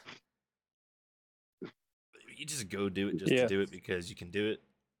just go do it just to Yeah. do it because you can do it.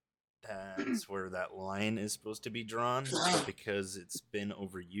 That's where that line is supposed to be drawn. But because it's been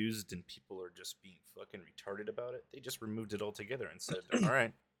overused and people are just being fucking retarded about it, they just removed it altogether and said, "All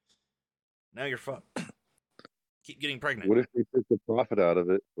right, now you're fucked. Keep getting pregnant." What if they took the profit out of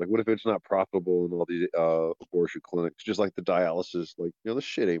it? Like, what if it's not profitable in all these abortion clinics? Just like the dialysis, like, this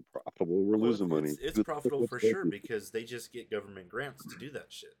shit ain't profitable. We're Well, losing money. it's Look profitable what's for sure happening. because they just get government grants to do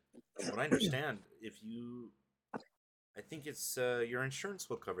that shit. From what I understand, I think it's your insurance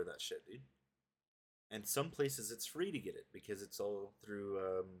will cover that shit, dude. And some places it's free to get it because it's all through,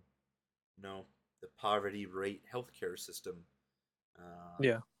 the poverty rate healthcare system.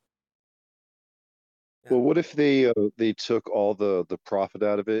 Yeah. Yeah, Well, what if they took all the profit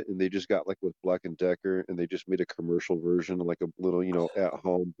out of it and they just got like with Black and Decker and they just made a commercial version, like a little, at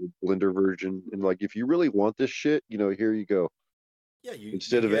home blender version, and like if you really want this shit, here you go. yeah. You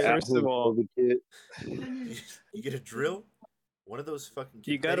Instead of get at First of home all, COVID kit. you get a drill, one of those fucking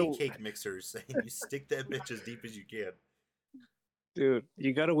you gotta, confetti cake mixers, and you stick that bitch as deep as you can. dude,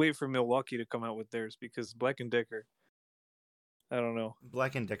 you gotta wait for Milwaukee to come out with theirs because Black and Decker. I don't know.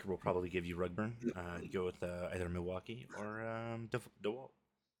 Black and Decker will probably give you rug burn. You go with either Milwaukee or DeWalt.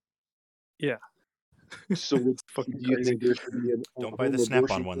 Yeah. So do It's fucking you crazy. think there should be an Don't buy the at-home Snap-on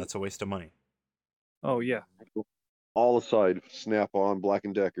abortion one. kit? That's a waste of money. Oh yeah. All aside, Snap-on, Black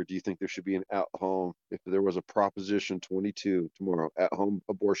and Decker, do you think there should be an at-home, if there was a Proposition 22 tomorrow, at-home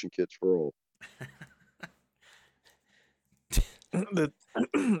abortion kits for all? the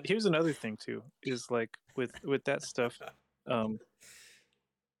Here's another thing too is like with that stuff, um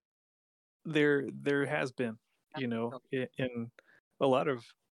there has been, in a lot of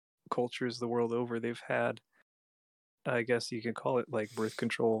cultures the world over, they've had, I guess you can call it, like, birth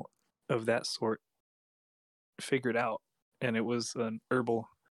control of that sort figured out, and it was an herbal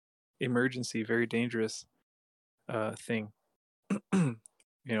emergency, very dangerous thing. A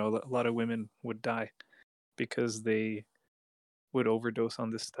lot of women would die because they would overdose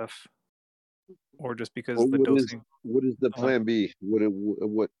on this stuff, or just because Well, the dosing. what is the Uh, plan B?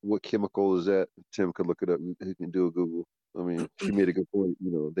 What chemical is that? Tim could look it up. He can do a Google. I mean, she made a good point.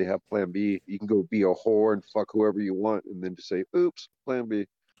 You know, they have plan B. You can go be a whore and fuck whoever you want, and then just say, "Oops, plan B." I'm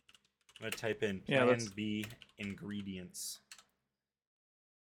gonna type in Yeah, Plan that's B ingredients.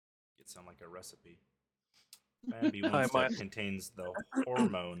 It sound like a recipe. Plan B one high step contains the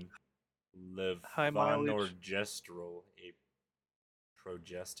hormone mileage. levonorgestrel, a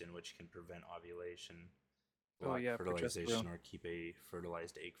progestin, which can prevent ovulation, Oh block yeah, fertilization, progesterone. or keep a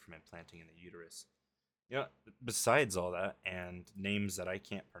fertilized egg from implanting in the uterus. Yeah, besides all that and names that I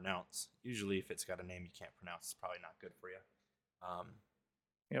can't pronounce, usually if it's got a name you can't pronounce, it's probably not good for you. Um,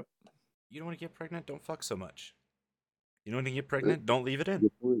 Yep. you don't want to get pregnant, don't fuck so much. You don't want to get That's pregnant, don't leave it a in.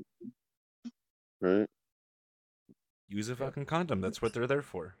 good point, right? Use a Yep. fucking condom. That's what they're there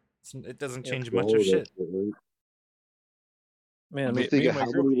for. It doesn't Yep. change much of Swallow that shit. shit, right? Man, But me think and of my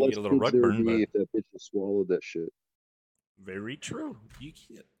how girl. many You less get a little kids rug there would burn, be but if that bitch had swallowed that shit. very true. You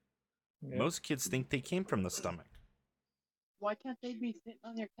can't. Yep. Most kids think they came from the stomach. Why can't they be sitting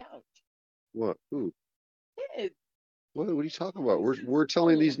on their couch? What? Who? Kids. What are you talking about? We're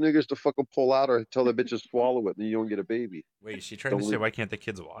telling these niggas to fucking pull out or tell the bitches swallow it, and you don't get a baby. Wait, is she trying to Don't say leave. why can't the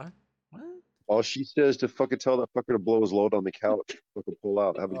kids what? What? All she says to fucking tell that fucker to blow his load on the couch. Fucking pull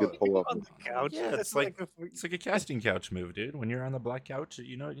out. Have a good pull out. On the couch. Yeah, That's it's like a. it's like a casting couch move, dude. When you're on the black couch,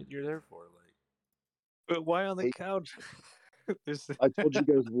 you know what you're there for. Like, But why on the Hey, couch? There's I told you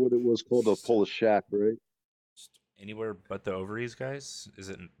guys what it was called to pull a shack, right? just anywhere but the ovaries, guys. Is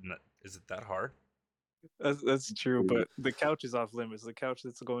it that hard? that's true, but the couch is off limits. The couch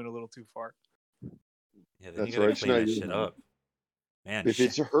that's going a little too far. Yeah, then you That's gotta right. It's clean not that your shit house. up, man. If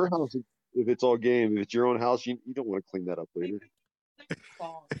it's her house, if it's all game, if it's your own house, you don't want to clean that up later.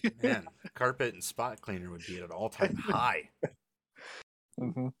 Man, carpet and spot cleaner would be at an all-time high.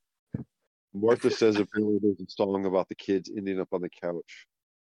 Mm-hmm. Martha says apparently there's a song about the kids ending up on the couch.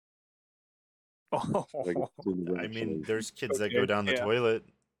 Like it's in the I rap mean, song. there's kids that go Okay, down the yeah. toilet.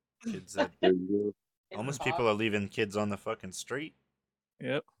 Kids that There you almost people are leaving kids on the fucking street.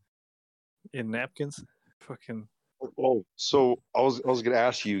 Yep. In napkins. Fucking. go. Oh, so I was gonna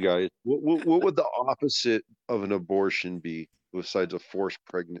ask you guys, what would the opposite of an abortion be besides a forced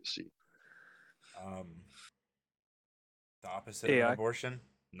pregnancy? Um, the opposite of an AI. abortion,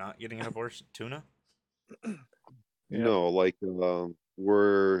 not getting an abortion, tuna. Yep. No, like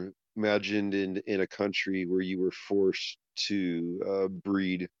we're imagined in a country where you were forced to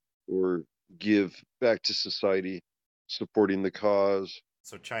breed or give back to society, supporting the cause,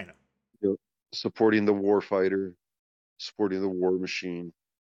 So China. you know, supporting the war fighter, supporting the war machine.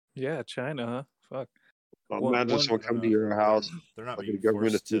 Yeah, China, huh? Fuck. Imagine One. someone I don't come to know. your house, They're not like a being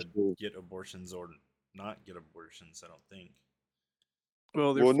government forced to official. get abortions or not get abortions. I don't think.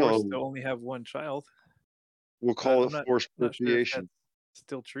 Well, they're Well, forced to no, only have one child. we'll call I'm it forced not sure if procreation. that's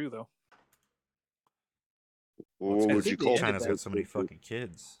still true though. Well, Well, it's what I would because you think they call ended China's that. got so many forced procreation?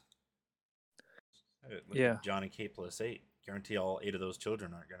 fucking kids. Look Yeah, at Johnny K plus 8. Guarantee all 8 of those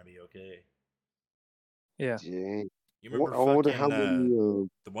children aren't gonna be okay. yeah. Dang. You remember I wonder how fucking many.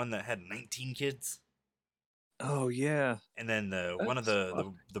 the one that had 19 kids, Oh yeah, and then the one of that's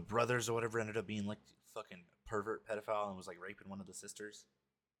fuck. the brothers or whatever ended up being like fucking pervert pedophile and was like raping one of the sisters.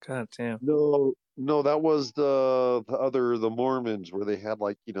 God damn. No, that was the Mormons where they had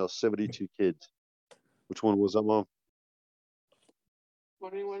like 72 kids. Which one was that, Mom?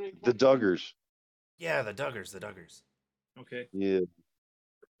 The Duggars. Yeah, the Duggars. Okay. Yeah,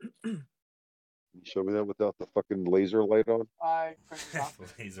 you show me that without the fucking laser light on.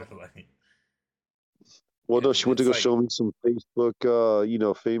 Laser light. Well, Yeah, no, dude, she went to it's go like show me some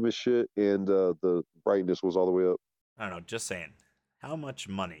Facebook, famous shit, and the brightness was all the way up. I don't know. Just saying, how much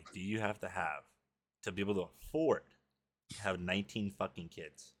money do you have to be able to afford to have 19 fucking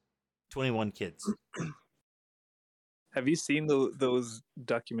kids, 21 kids? Have you seen those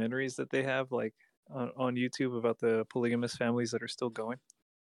documentaries that they have like on YouTube about the polygamous families that are still going?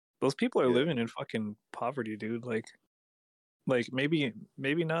 Those people are Yeah. living in fucking poverty, dude. Like maybe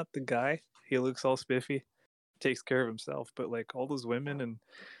not the guy. He looks all spiffy, takes care of himself, but like all those women and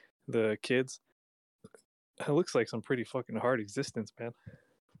the kids, it looks like some pretty fucking hard existence, man.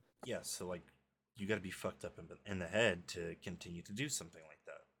 Yeah, so like you got to be fucked up in the head to continue to do something like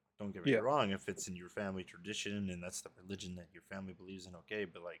that. Don't get me Yeah. wrong, if it's in your family tradition and that's the religion that your family believes in, okay,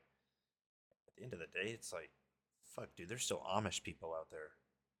 but like at the end of the day, it's like, fuck, dude, there's still Amish people out there.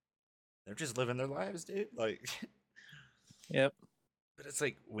 They're just living their lives, dude. Like, Yep. but it's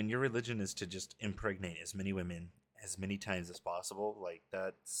like when your religion is to just impregnate as many women as many times as possible, like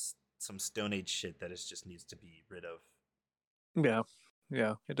that's some Stone Age shit that just needs to be rid of. Yeah.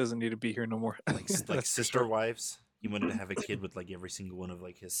 Yeah, it doesn't need to be here no more. like That's for sister sure. wives. He wanted to have a kid with like every single one of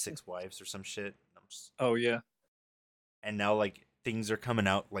like his 6 wives or some shit. Oh yeah. And now like things are coming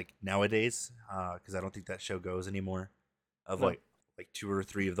out like nowadays, because I don't think that show goes anymore. Of No. like 2 or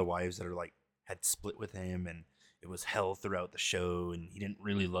 3 of the wives that are like had split with him, and it was hell throughout the show, and he didn't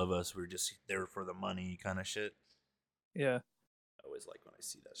really love us. We were just there for the money, kind of shit. Yeah. I always like when I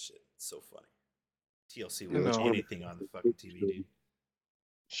see that shit. It's so funny. TLC I will Yeah, put that's know. one of anything on the fucking TV, dude.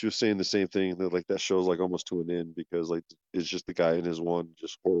 she was saying the same thing that like that show's like almost to an end because like it's just the guy and his one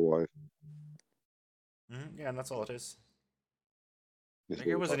just poor wife. Yeah, and that's all it is. Is The what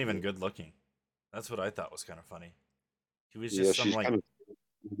guy we're wasn't talking even about. good looking. That's what I thought was kind of funny. He was Yeah, just some she's like kind of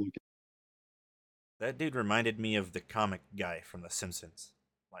that dude reminded me of the comic guy from The Simpsons.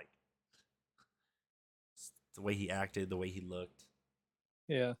 Like the way he acted, the way he looked.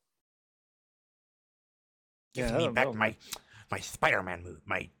 Yeah. Give Yeah, I me don't know, back man. my Spider-Man move,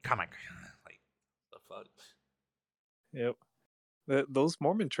 my comic. Like the fuck. Yep. Those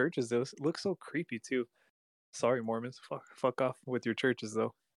Mormon churches, those look so creepy too. Sorry, Mormons. Fuck off with your churches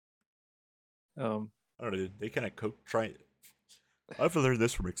though. I don't know, dude. They kind of try. I've learned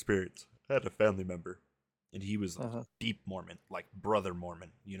this from experience. I had a family member, and he was like Uh-huh. deep Mormon, like brother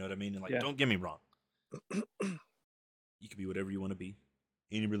Mormon. You know what I mean? And like, Yeah. don't get me wrong. You can be whatever you want to be,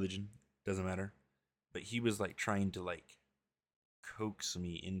 any religion doesn't matter. But he was like trying to like coax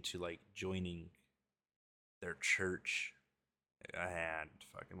me into like joining their church and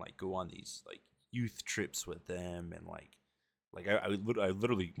fucking like go on these like youth trips with them, and I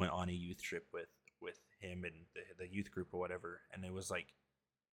literally went on a youth trip with him and the youth group or whatever, and it was like,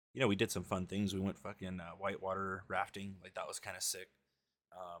 we did some fun things. We went fucking whitewater rafting, like that was kind of sick.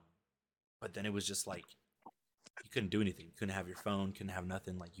 um but then it was just like you couldn't do anything. You couldn't have your phone, couldn't have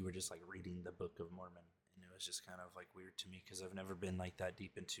nothing. Like you were just like reading the Book of Mormon, and it was just kind of like weird to me because I've never been like that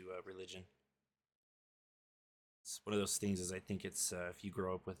deep into religion. It's one of those things. Is I think it's if you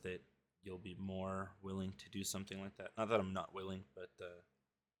grow up with it, you'll be more willing to do something like that. Not that I'm not willing, but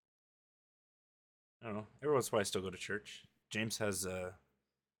I don't know. Every once in a while, I still go to church. James has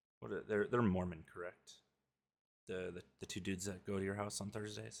they're Mormon, correct? The 2 dudes that go to your house on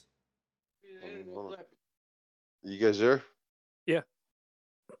Thursdays. You guys there? Yeah.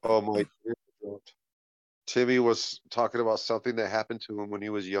 Oh my! Timmy was talking about something that happened to him when he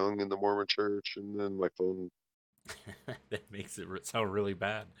was young in the Mormon church, and then my phone. That makes it sound really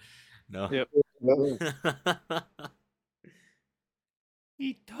bad. No. Yep.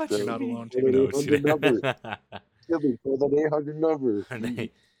 He You're touched not me. alone, Timmy. No, Number. Timmy, call that 800 number.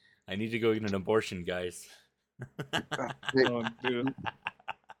 I need to go get an abortion, guys. Hey, Oh, dude.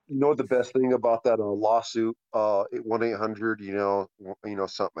 you know what the best thing about that lawsuit, 1-800,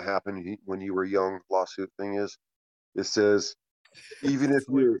 something happened when you were young lawsuit thing is, it says even if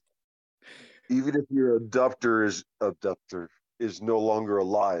Like, your even if your abductor is no longer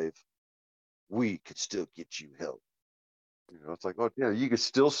alive, we could still get you help. It's like, oh yeah, you could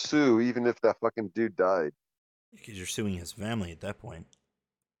still sue even if that fucking dude died. Because you're suing his family at that point.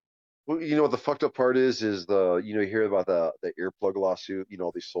 Well, what the fucked up part is you hear about the earplug lawsuit.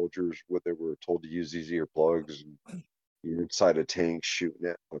 All these soldiers, what they were told to use these earplugs, and you're inside a tank shooting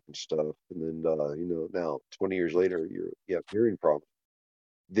at fucking stuff, and then now 20 years later, you have hearing problems.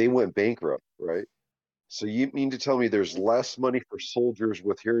 They went bankrupt, right? So you mean to tell me there's less money for soldiers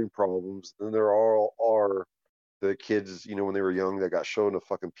with hearing problems than there are the kids, when they were young that got shown a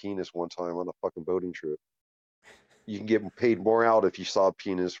fucking penis one time on a fucking boating trip? You can get paid more out if you saw a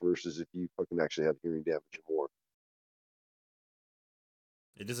penis versus if you fucking actually had hearing damage more.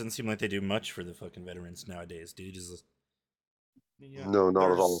 It doesn't seem like they do much for the fucking veterans nowadays, dude. No,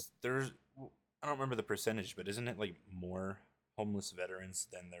 not at all. There's I don't remember the percentage, but isn't it like more homeless veterans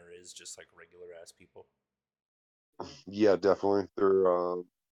than there is just like regular ass people? Yeah, definitely. They're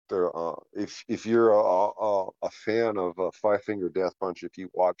if you're a fan of Five Finger Death Punch, if you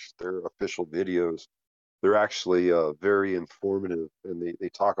watch their official videos, they're actually very informative, and they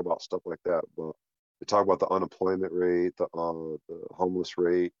talk about stuff like that. But they talk about the unemployment rate, the homeless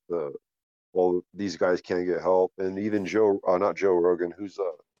rate, well, these guys can't get help, and even not Joe Rogan, who's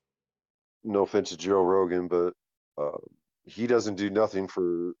no offense to Joe Rogan, but uh, he doesn't do nothing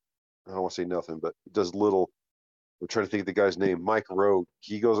for. I don't want to say nothing, but he does little. I'm trying to think of the guy's name. Mike Rowe.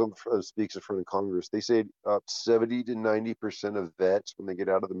 He goes up and speaks in front of Congress. They say 70 to 90% of vets when they get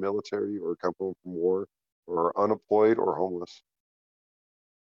out of the military or come home from war are unemployed or homeless.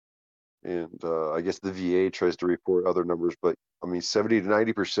 And I guess the VA tries to report other numbers, but I mean, 70 to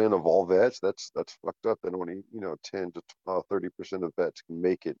 90% of all vets, that's fucked up. And only 10 to 30% of vets can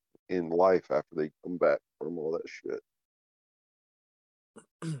make it in life after they come back from all that shit.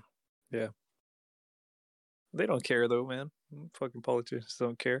 Yeah. They don't care though, man. Fucking politicians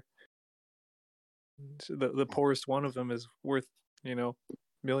don't care. The poorest one of them is worth,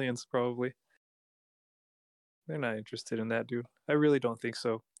 millions probably. They're not interested in that, dude. I really don't think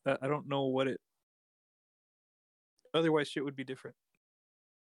so. I don't know what it. Otherwise, shit would be different.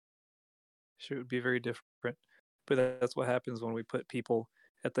 Shit would be very different. But that's what happens when we put people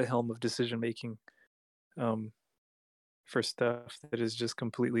at the helm of decision making, for stuff that is just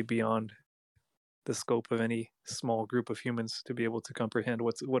completely beyond the scope of any small group of humans to be able to comprehend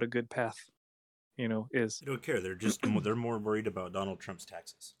what a good path, is. They don't care. They're more worried about Donald Trump's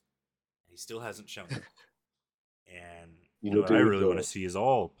taxes. He still hasn't shown it. And You know, what I there's really want to see is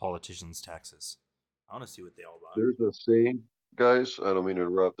all politicians' taxes. I want to see what they all bought. a saying, guys. I don't mean to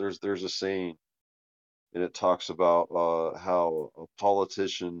interrupt. There's a saying, and it talks about how a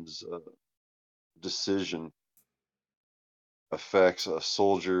politician's decision affects a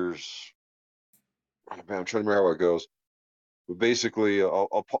soldier's. Oh, man, I'm trying to remember how it goes. But basically,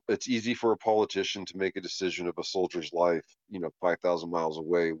 it's easy for a politician to make a decision of a soldier's life, 5,000 miles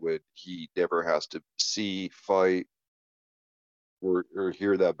away, when he never has to see, fight, or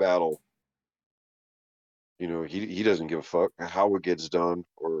hear that battle. He doesn't give a fuck how it gets done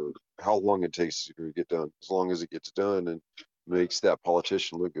or how long it takes to get done, as long as it gets done and makes that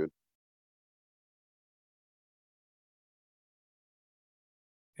politician look good.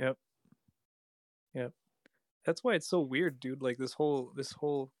 Yep. Yep. That's why it's so weird, dude. Like this whole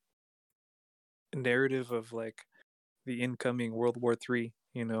narrative of like the incoming World War III,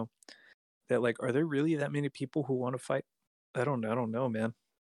 that like, are there really that many people who want to fight? I don't know, man.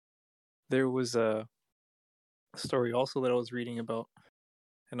 There was a story also that I was reading about,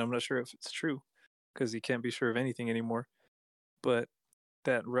 and I'm not sure if it's true because you can't be sure of anything anymore, but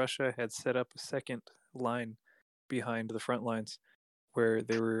that Russia had set up a second line behind the front lines where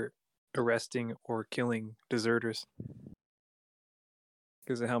they were arresting or killing deserters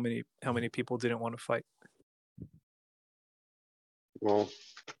because of how many people didn't want to fight. Well,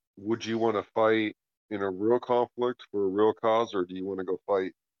 would you want to fight in a real conflict for a real cause, or do you want to go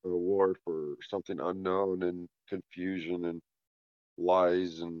fight a war for something unknown and confusion and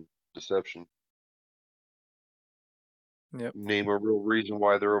lies and deception? Yep. Name a real reason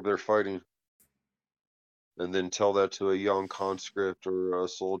why they're over there fighting, and then tell that to a young conscript or a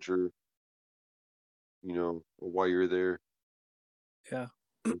soldier, why you're there. Yeah.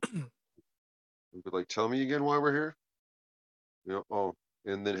 And be like, tell me again why we're here. Oh,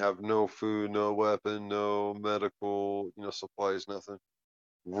 and then have no food, no weapon, no medical, supplies, nothing.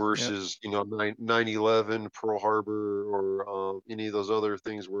 Yep. Versus, 9/11, Pearl Harbor, or any of those other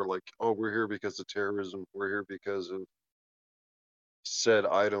things where like, oh, we're here because of terrorism. We're here because of said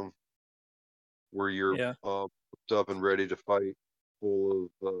item, where you're Yeah. hooked up and ready to fight, full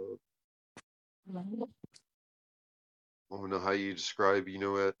of I don't know how you describe,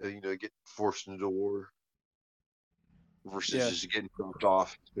 getting forced into war versus Yeah. just getting dropped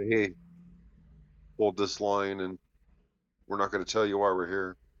off. Say, hey, hold this line, and we're not going to tell you why we're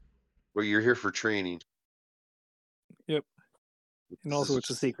here. But you're here for training. Yep. And This also, is it's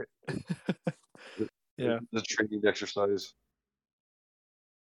a secret. Yeah. the training exercise.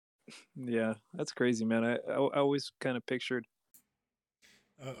 Yeah. That's crazy, man. I always kind of pictured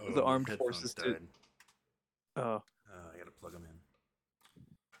the My armed headphones forces to. died. I gotta plug them in.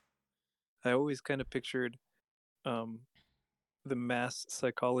 I always kind of pictured um, the mass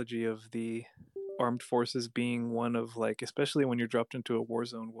psychology of the armed forces being one of like, especially when you're dropped into a war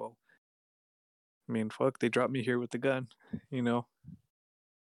zone. Well, I mean, fuck, they dropped me here with the gun, you know.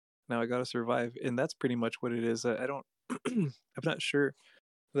 Now I gotta survive, and that's pretty much what it is. I don't, I'm not sure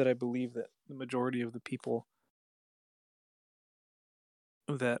that I believe that the majority of the people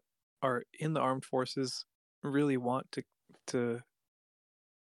that are in the armed forces really want to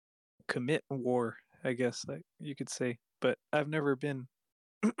commit war. I guess you could say, but I've never been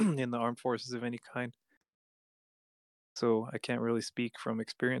in the armed forces of any kind, so I can't really speak from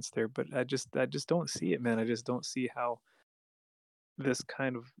experience there. But I just don't see it, man. I just don't see how this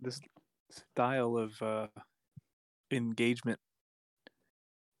style of engagement,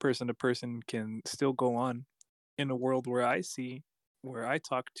 person to person, can still go on in a world where I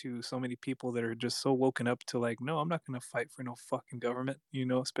talk to so many people that are just so woken up to like, no, I'm not gonna fight for no fucking government,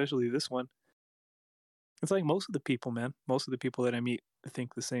 especially this one. It's like most of the people, man. Most of the people that I meet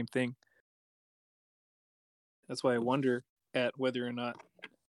think the same thing. That's why I wonder at whether or not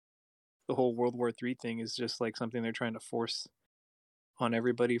the whole World War III thing is just like something they're trying to force on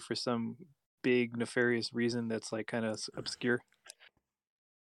everybody for some big nefarious reason that's like kind of obscure.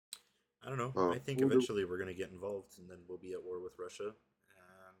 I don't know. I think Wonder, eventually we're gonna get involved, and then we'll be at war with Russia. And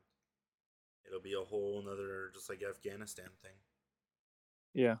It'll be a whole another, just like Afghanistan thing.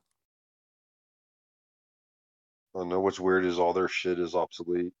 Yeah. I don't know what's weird is all their shit is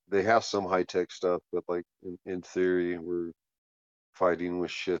obsolete. They have some high tech stuff, but like in theory, we're fighting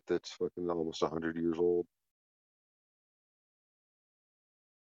with shit that's fucking almost 100 years old.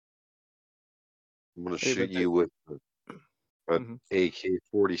 I'm gonna Hey, shoot but you with a Mhm.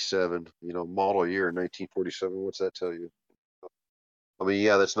 AK-47, model year 1947. What's that tell you? I mean,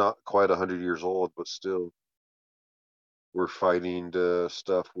 yeah, that's not quite 100 years old, but still, we're fighting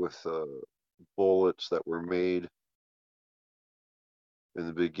stuff with bullets that were made in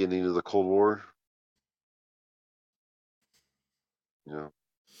the beginning of the Cold War. You know,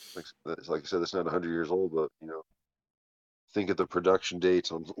 like I said, it's not 100 years old, but think of the production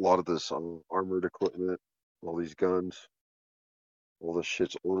dates on a lot of this armored equipment, all these guns, all this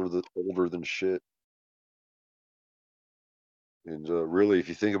shit's older than shit. And really, if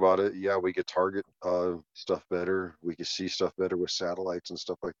you think about it, yeah, we could target stuff better. We could see stuff better with satellites and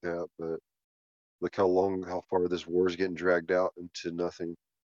stuff like that. But look how far this war is getting dragged out into nothing.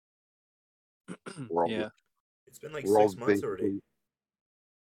 We're all Yeah. It's been like we're all 6 months already.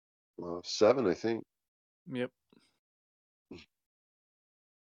 basically 7, I think. Yep.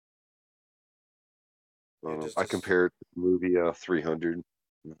 Yeah, just I as compared the movie 300,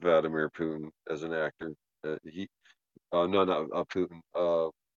 Vladimir Putin as an actor. No, not Putin.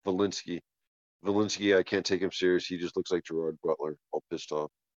 Valinsky. Valinsky, I can't take him serious. He just looks like Gerard Butler, all pissed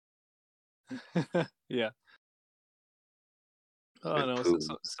off. Yeah. Oh And no,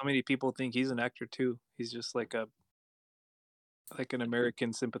 Putin, so many people think he's an actor too. He's just like an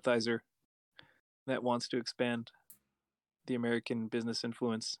American sympathizer that wants to expand the American business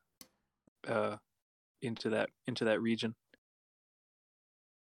influence uh into that region.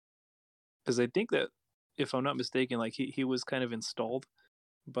 Because I think that, if I'm not mistaken, like he was kind of installed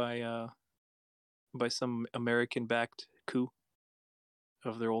by some American backed coup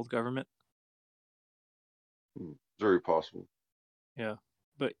of their old government. very possible. Yeah.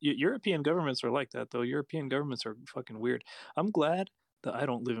 But European governments are like that, though. European governments are fucking weird. I'm glad that I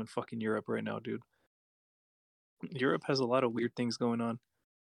don't live in fucking Europe right now, dude. Europe has a lot of weird things going on.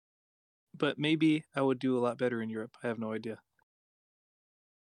 But maybe I would do a lot better in Europe. I have no idea.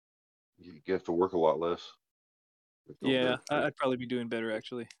 You have to work a lot less. Yeah, I'd probably be doing better,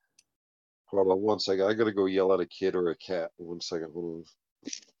 actually. Hold on 1 second. I gotta go yell at a kid or a cat. 1 second. Hold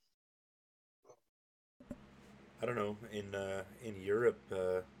I don't know, in Europe,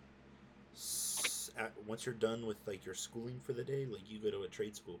 once you're done with like your schooling for the day, like you go to a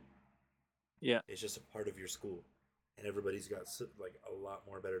trade school. Yeah. It's just a part of your school, and everybody's got like a lot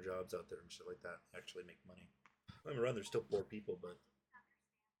more better jobs out there and shit like that. Actually, make money. I'm around. There's still poor people, but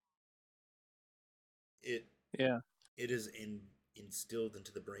it Yeah. it is instilled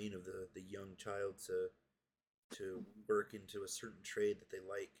into the brain of the young child to work into a certain trade that they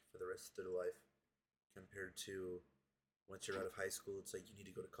like for the rest of their life, compared to once you're out of high school, it's like you need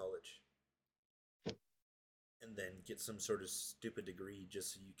to go to college and then get some sort of stupid degree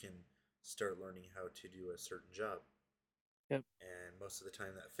just so you can start learning how to do a certain job. Yep. And most of the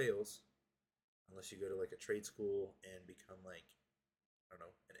time that fails unless you go to like a trade school and become like, I don't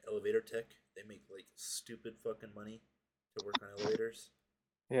know, an elevator tech. They make like stupid fucking money to work on elevators.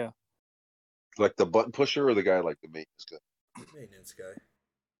 Yeah. on. Like the button pusher or the guy like the maintenance guy? Maintenance guy.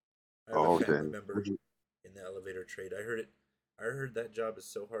 I have a Oh, okay. family member in the elevator trade. I heard that job is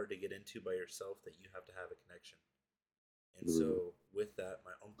so hard to get into by yourself that you have to have a connection. And so with that,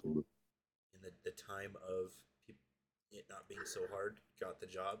 my uncle, in the time of it not being so hard, got the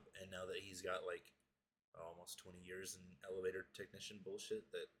job, and now that he's got like almost 20 years in elevator technician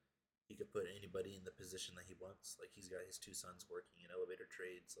bullshit, that he could put anybody in the position that he wants. Like he's got his two sons working in elevator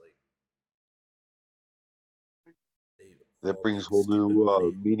trades. Like they That all brings make whole stupid new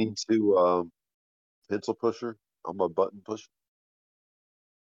money. meaning to pencil pusher. I'm a button pusher.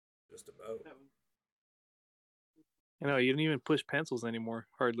 Just about. You don't even push pencils anymore,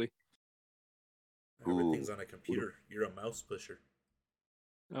 hardly. Everything's Ooh. on a computer. You're a mouse pusher.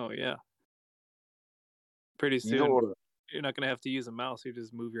 Oh yeah. Pretty You know soon, what? you're not gonna have to use a mouse. You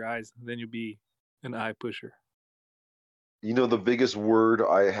just move your eyes, and then you'll be an eye pusher. The biggest word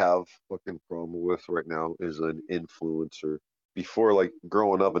I have fucking problem with right now is an influencer. Before, like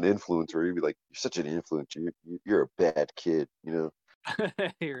growing up, an influencer, you'd be like, "You're such an influencer. You're a bad kid." You're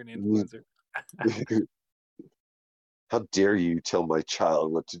an You- influencer. How dare you tell my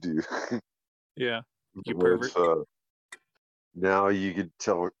child what to do? Yeah. You But pervert. now you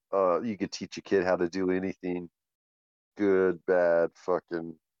could teach a kid how to do anything, good, bad,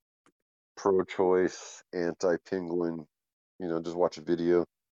 fucking pro-choice, anti-penguin. Just watch a video.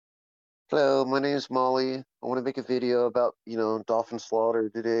 Hello, my name is Molly. I want to make a video about, dolphin slaughter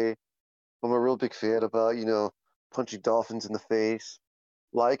today. I'm a real big fan about, punching dolphins in the face.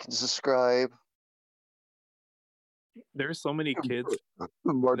 Like and subscribe. There's so many kids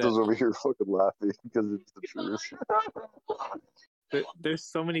Martha's that over here fucking laughing because it's the truth. there's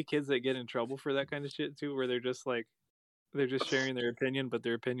so many kids that get in trouble for that kind of shit too, where they're just sharing their opinion, but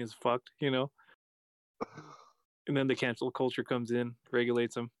their opinion's fucked, And then the cancel culture comes in,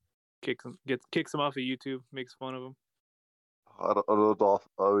 regulates them, kicks them off of YouTube, makes fun of them. I don't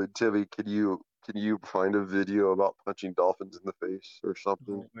know, Timmy, can you find a video about punching dolphins in the face or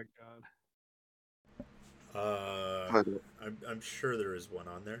something? Oh my god. I'm sure there is one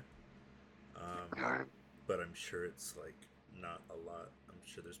on there, Alright. but I'm sure it's like not a lot. I'm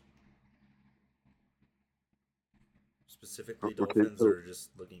sure there's specifically Okay, dolphins, so or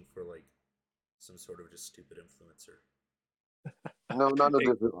just looking for like some sort of just stupid influencer. no, not a Hey,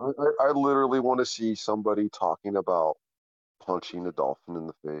 different. I literally want to see somebody talking about punching a dolphin in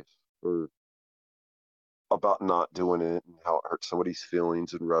the face or about not doing it and how it hurts somebody's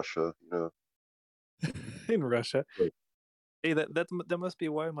feelings in Russia. in Russia. Like, Hey, that must be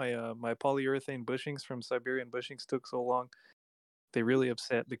why my polyurethane bushings from Siberian bushings took so long. They really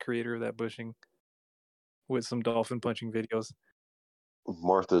upset the creator of that bushing with some dolphin punching videos.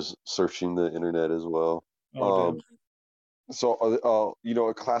 Martha's searching the internet as well. Oh damn. So,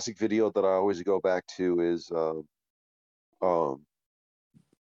 a classic video that I always go back to is the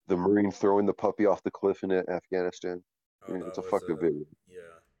Marine throwing the puppy off the cliff in Afghanistan. Oh, It's that a was fucking a video. yeah.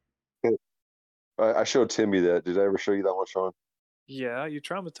 I showed Timmy that. Did I ever show you that one, Sean? Yeah, you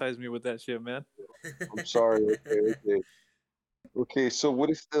traumatized me with that shit, man. I'm sorry. Okay. Okay, so what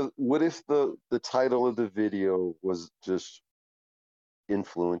if the title of the video was just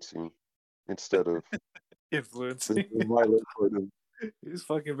influencing instead of the Influencing. violent part of? He's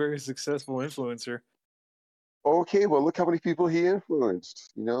fucking very successful influencer. Okay, well look how many people he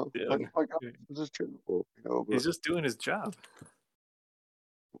influenced. Like Dude. oh my God, this is terrible. He's But just doing his job.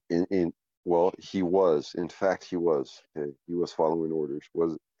 in well, he was. In fact, he was. Okay, he was following orders.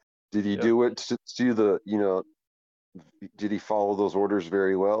 Did he Yep. do it to did he follow those orders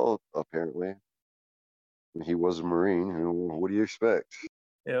very well? Apparently. He was a Marine. What do you expect?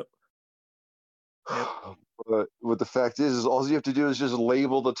 Yep. Yep. But the fact is all you have to do is just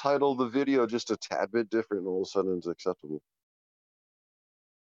label the title of the video just a tad bit different, and all of a sudden it's acceptable.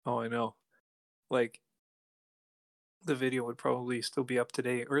 Oh, I know. Like the video would probably still be up to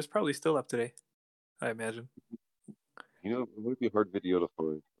date, or it's probably still up to date, I imagine. It might be a hard video to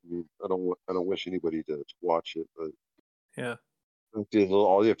find. I mean, I don't wish anybody to watch it, but Yeah.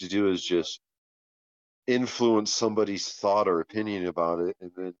 all you have to do is just influence somebody's thought or opinion about it,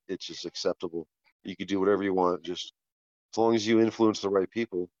 and then it's just acceptable. You can do whatever you want, just as long as you influence the right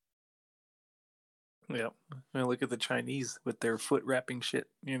people. Yep. And look at the Chinese with their foot wrapping shit,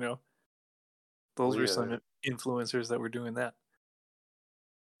 Those Oh were yeah, some influencers that were doing that.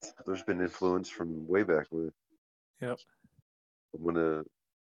 there's been influence from way back when. Yep. I'm gonna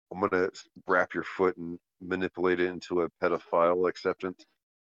I'm gonna wrap your foot and manipulate it into a pedophile acceptance.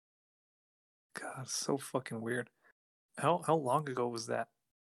 God, it's so fucking weird. How long ago was that?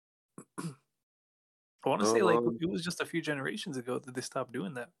 I want to say like Um, it was just a few generations ago that they stopped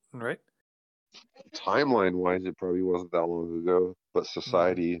doing that, right? Timeline wise, it probably wasn't that long ago, but Mm-hmm.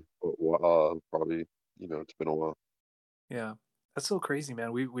 society, probably, it's been a while. Yeah, that's so crazy,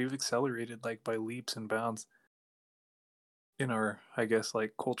 man. We've accelerated like by leaps and bounds in our, I guess,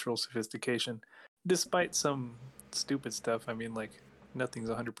 like cultural sophistication, despite some stupid stuff. I mean, like nothing's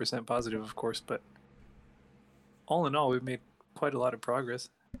 100% positive, of course, but all in all, we've made quite a lot of progress.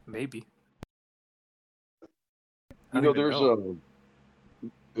 Maybe I don't even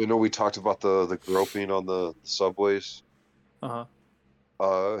There's know. we talked about the groping on the subways. Uh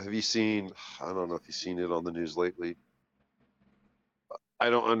huh. Have you seen? I don't know if you've seen it on the news lately. I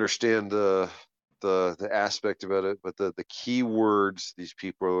don't understand the aspect about it, but the key words these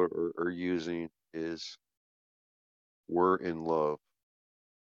people are using is "we're in love."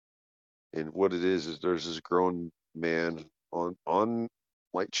 And what it is there's this grown man on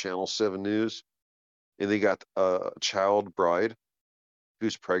like Channel 7 News, and they got a child bride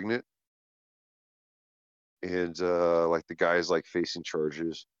who's pregnant, and like the guy's like facing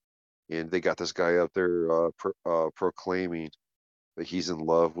charges, and they got this guy up there proclaiming that he's in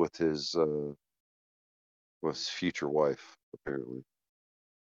love with his future wife, apparently.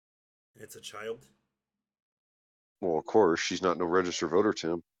 It's a child. Well, of course, she's not no registered voter,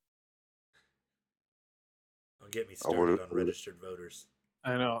 Tim. Don't get me I would started on registered voters.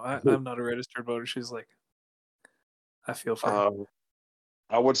 I know. I'm not a registered voter. She's like, I feel for her. um,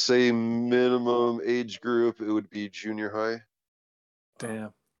 I would say minimum age group, it would be junior high.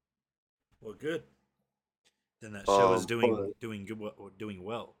 Damn. Well, good. Then that show is doing But doing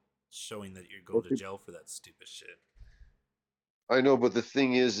well, showing that you're going to okay, jail for that stupid shit. I know, but the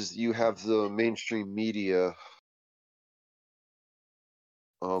thing is you have the mainstream media.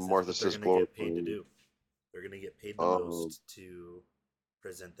 'Cause that's Martha what they're says going to get paid to glorifying. do. They're going to get paid the Um, most to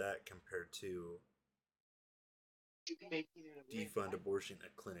present that compared to defund abortion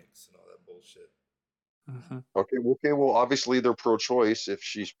at clinics and all that bullshit. Mm-hmm. okay. Well, obviously they're pro-choice if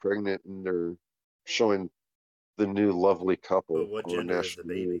she's pregnant and they're showing the new lovely But couple what on gender is the national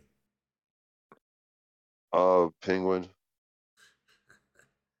news. baby? Penguin.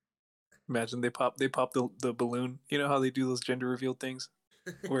 Imagine they pop the balloon. You know how they do those gender reveal things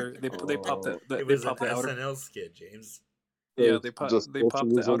where they pop Uh, the It they was an pop the outer. SNL skit, James. Yeah, just they pop the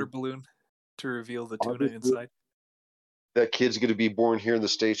outer socialism. balloon to reveal the tuna Obviously, inside. that kid's going to be born here in the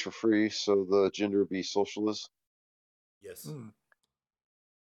States for free, so the gender would be socialist. Yes. Mm.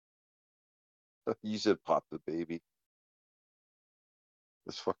 You said pop the baby.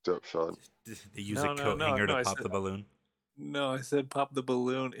 That's fucked up, Sean. They use a No, no, coat no, hanger no. to pop the balloon. I said pop the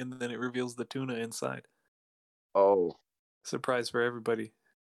balloon and then it reveals the tuna inside. Oh, Surprise for everybody.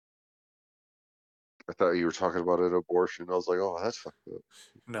 I thought you were talking about an abortion. I was like, oh, that's fucked up.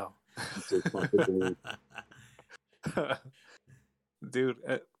 No. You said pop the balloon. Dude,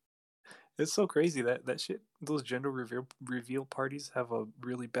 it's so crazy that shit. Those gender reveal parties have a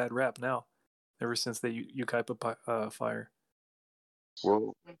really bad rap now. Ever since they Ukaipa fire.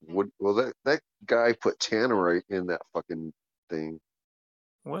 Well, that guy put Tannerite in that fucking thing.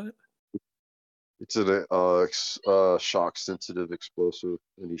 What? It's a shock sensitive explosive,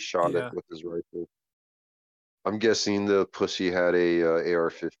 and he shot it Yeah. with his rifle. I'm guessing the pussy had a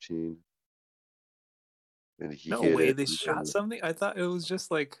AR-15, and he No hit way it. they shot something. I thought it was just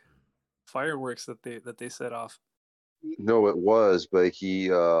like fireworks that they set off. No, it was, but he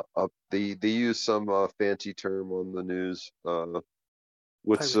they used some fancy term on the news.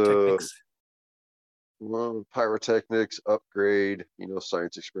 What's Pyrotechnics. well, pyrotechnics upgrade?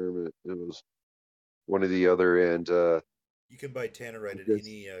 Science experiment. It was one or the other, and You can buy Tannerite at yes,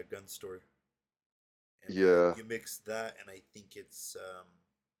 any gun store, and yeah. you mix that, and I think it's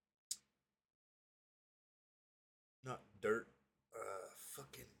not dirt,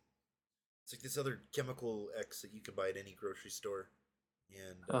 fucking. It's like this other chemical X that you can buy at any grocery store,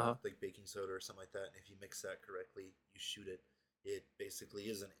 and Uh-huh. like baking soda or something like that. And if you mix that correctly, you shoot it. It basically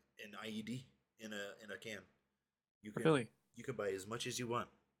is an IED in a can. You can Really? you can buy as much as you want.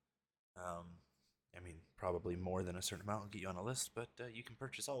 Um, I mean, probably more than a certain amount will get you on a list, but you can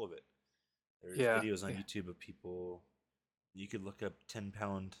purchase all of it. There's Yeah. videos on Yeah. YouTube of people. You could look up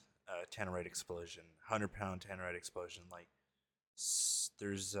 10-pound Tannerite explosion, 100-pound Tannerite explosion. Like,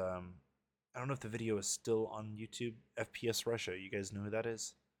 there's I don't know if the video is still on YouTube. FPS Russia, you guys know who that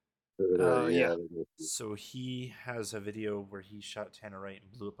is? Yeah. Yeah. So he has a video where he shot Tannerite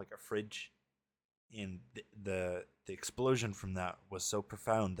and blew up like a fridge, and the explosion from that was so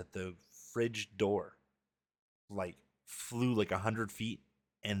profound that the fridge door like flew like 100 feet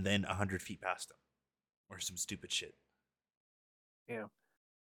and then 100 feet past him, or some stupid shit. Yeah.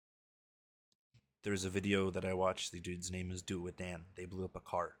 There's a video that I watched. The dude's name is Do It With Dan. They blew up a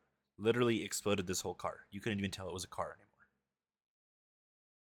car, literally exploded this whole car. You couldn't even tell it was a car anymore.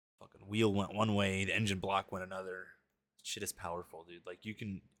 Fucking wheel went one way, the engine block went another. Shit is powerful, dude. Like you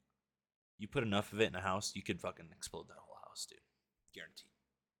put enough of it in a house, you could fucking explode that whole house, dude. Guaranteed.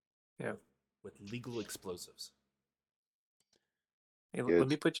 Yeah. With legal explosives. Hey, let Good.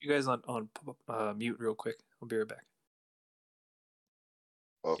 me put you guys on mute real quick. I'll be right back.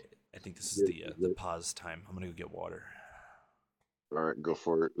 Oh, Okay, I think this is good, the good. pause time. I'm gonna go get water. All right, go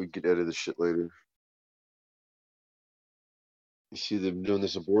for it. We could edit this shit later. You see them doing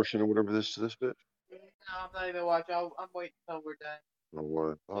this abortion or whatever this to this bitch? No, I'm not even watching. I'm waiting until we're done. Or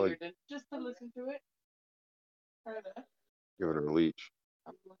what? I Till you're like done. Just to listen to it. Heard it. giving her a leech.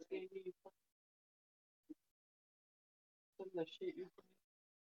 I'm listening to you. Some of the shit you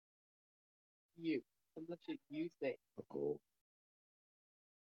say. Some of the shit you say. Oh,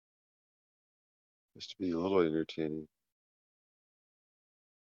 just to be a little entertaining.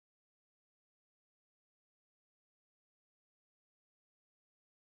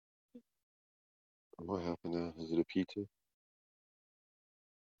 What happened now? Is it a pizza?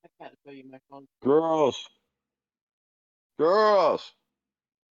 I can't tell you my phone. Girls! Girls!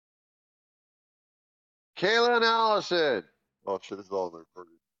 Kayla and Allison! Oh shit, this is all in the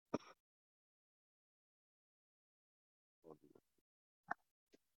recording.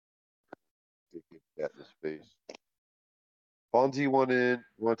 Take that in his face. Fonzie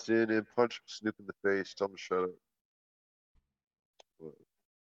wants in and punch Snoop in the face. Tell him to shut up. What?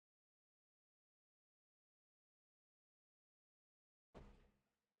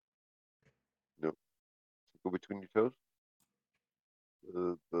 Nope. Go between your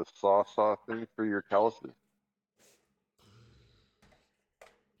toes. The saw thing for your calluses.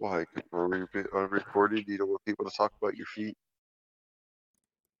 Why? Are we unrecorded? You don't want people to talk about your feet?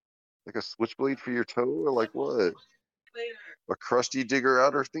 Like a switchblade for your toe, or like what? A crusty digger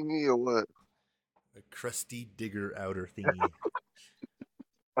outer thingy, or what? A crusty digger outer thingy.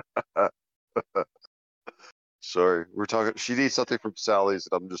 Sorry, we're talking. She needs something from Sally's,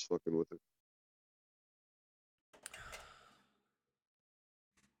 and I'm just fucking with her.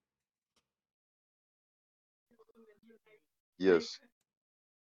 Yes.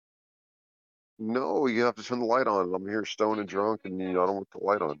 No, you have to turn the light on. I'm here stoned and drunk, and I don't want the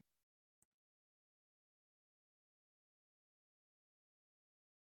light on.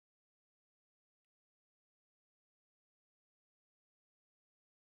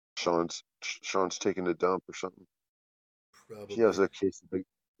 Sean's taking a dump or something. Probably. He has a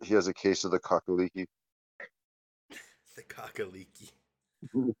case of the cockaliki. The cockaliki.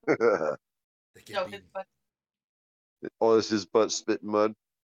 No, Be, his butt. Oh, is his butt spitting mud?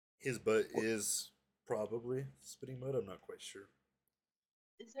 his butt is probably spitting mud. I'm not quite sure.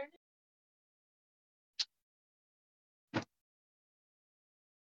 Is there?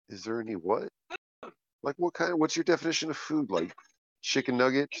 Is there any what? Like what kind? What's your definition of food? Like chicken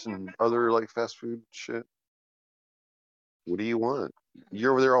nuggets and other like fast food shit? What do you want?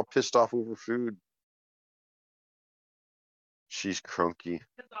 You're over there all pissed off over food. She's crunky.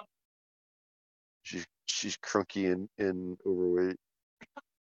 She's crunky and overweight.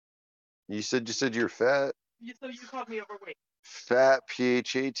 You said you're fat. So you called me overweight. Fat,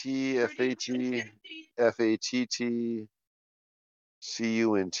 P-H-A-T, F-A-T, F-A-T-T,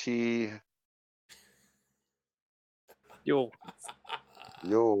 C-U-N-T. Yo,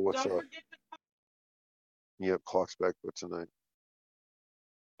 Yo, what's Don't up? forget to Yep, clock's back for tonight.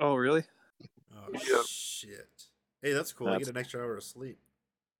 oh really? Oh Yep. shit! Hey, that's cool. I That's- get an extra hour of sleep.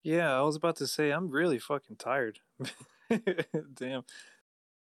 Yeah, I was about to say I'm really fucking tired. Damn.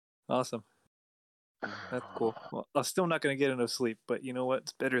 Awesome. That's cool. Well, I'm still not gonna get enough sleep, but you know what?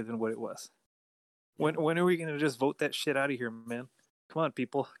 It's better than what it was. When are we gonna just vote that shit out of here, man? Come on,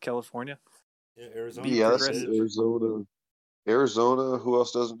 people, California. Yeah, Arizona. Be Yes, progressive. Arizona. Who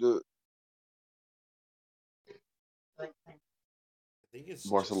else doesn't do it? I think it's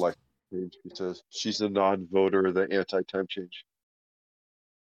Martha just likes change. She says she's a non-voter, the anti-time change.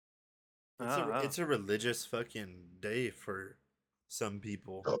 it's a religious fucking day for some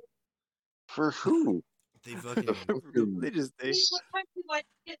people. For who? They fucking Religious day. what time do you like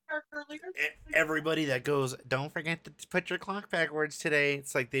to get started earlier? everybody that goes, don't forget to put your clock backwards today.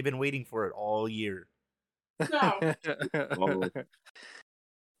 It's like they've been waiting for it all year. No, Oh,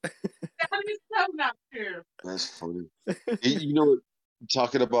 that is so not true. that's funny. You know what?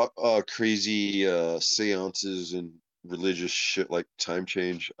 Talking about crazy seances and religious shit like time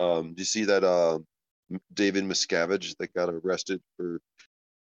change. Do you see that David Miscavige that got arrested for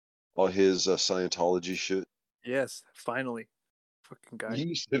all his Scientology shit? Yes, finally. Fucking guy.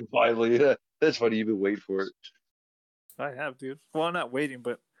 You said finally. That's funny. You've been waiting for it. I have, dude. Well, I'm not waiting,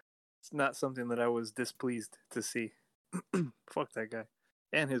 but it's not something that I was displeased to see. Fuck that guy.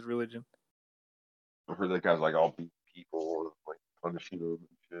 And his religion. I heard that guy's like all beat people and like punishing them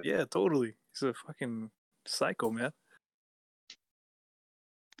and shit. Yeah, totally. He's a fucking psycho, man.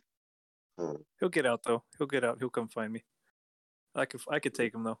 Huh. He'll get out though. He'll get out. He'll come find me. I could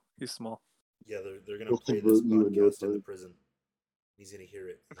take him though. He's small. Yeah, they're gonna He'll play this convert you in no podcast in the time. prison. He's gonna hear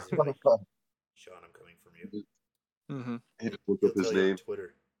it. He's gonna be like, Sean, I'm coming from you. Mm-hmm. He just look He'll up his tell you on name.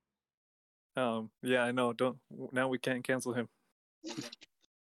 Twitter. Yeah, I know. Don't now we can't cancel him.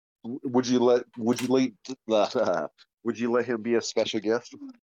 Would you let would you let him be a special guest?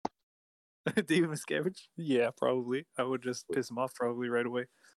 David Miscavige? Yeah, probably. I would just piss him off probably right away.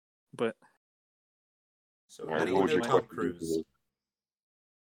 But So Or how do what you would know you Tom fucking do Cruise? to him?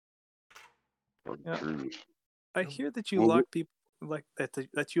 Tom Yeah. Cruise. I hear that you Well, lock people like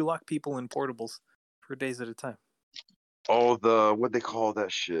that you lock people in portables for days at a time. Oh, what they call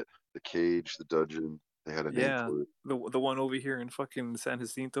that shit? The cage, the dungeon. They had a name Yeah, for it. the one over here in fucking San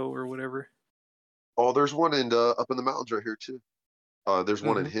Jacinto or whatever. Oh, there's one in up in the mountains right here too. There's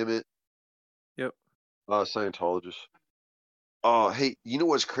one in Hemet. Yep. Scientologist. Hey, you know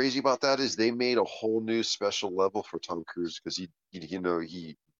what's crazy about that is they made a whole new special level for Tom Cruise because he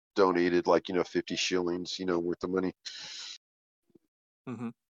donated like 50 shillings worth of money. Mm-hmm.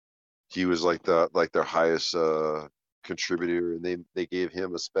 He was like their highest contributor, and they gave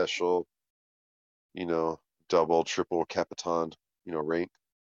him a special, double, triple Capitan, rank.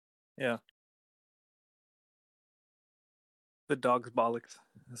 Yeah. The dog's bollocks.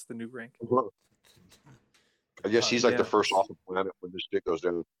 That's the new rank. I guess he's like the Yeah. first off the planet when this shit goes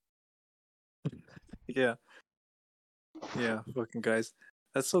down. Yeah. Yeah. Fucking guys.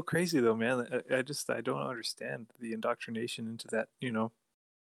 That's so crazy though, man. I don't understand the indoctrination into that. You don't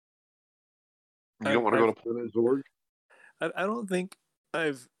want to go to Planet Zorg? I don't think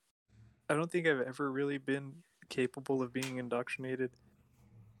I've I don't think I've ever really been capable of being indoctrinated,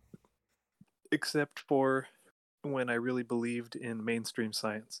 except for when I really believed in mainstream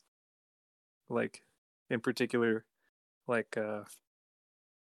science. Like, in particular, like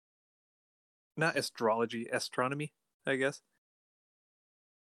not astrology, astronomy, I guess.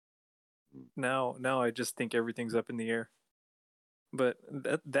 Now I just think everything's up in the air. But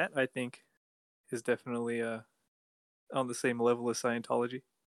that I think is definitely on the same level as Scientology.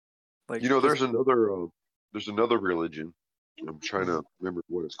 Like, just there's another religion. I'm trying to remember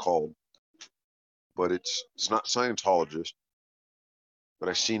what it's called, but it's not Scientologist. But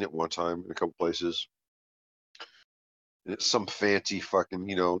I've seen it one time in a couple places. And it's some fancy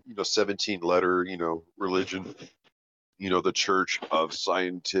fucking 17 letter religion. The Church of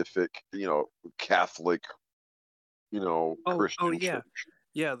Scientific Catholic Christian yeah, Church.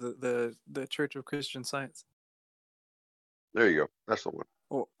 yeah, the Church of Christian Science. There you go. That's the one.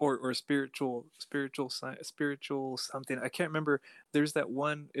 Or spiritual science, spiritual something. I can't remember. There's that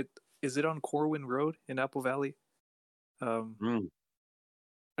one. Is it on Corwin Road in Apple Valley? I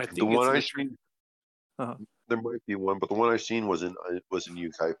think The one I the seen. Uh-huh. There might be one, but the one I seen was in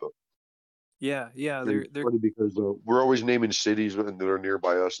Ukaipa. Yeah. They're funny because we're always naming cities and they're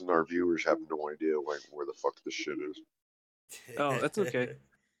nearby us, and our viewers have no idea where the fuck this shit is. Oh, that's okay.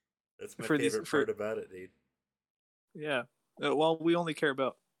 That's my favorite part about it, dude. Yeah. Well, we only care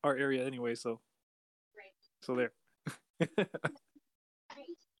about our area anyway, so there.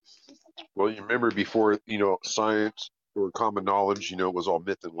 Well, you remember before science or common knowledge was all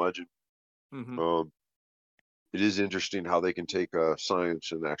myth and legend. Mm-hmm. It is interesting how they can take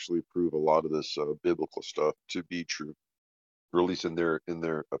science and actually prove a lot of this biblical stuff to be true, or at least in their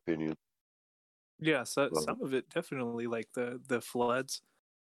opinion. Yeah, so some of it definitely, like the floods.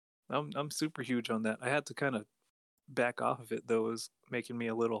 I'm super huge on that. I had to kind of back off of it though. It was making me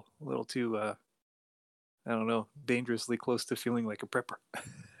a little too I don't know, dangerously close to feeling like a prepper.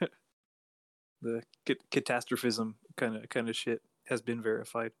 The catastrophism kind of shit has been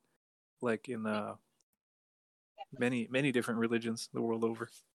verified, like in many different religions the world over.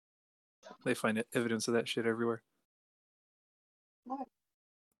 They find evidence of that shit everywhere.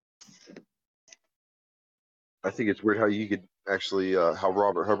 I think it's weird how you could actually how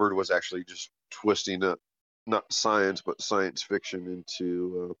Robert Hubbard was actually just twisting not science but science fiction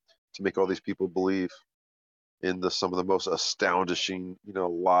into to make all these people believe in some of the most astonishing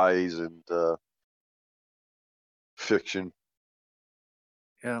lies and fiction.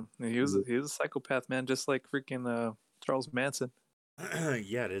 Yeah, he was a psychopath, man, just like freaking Charles Manson.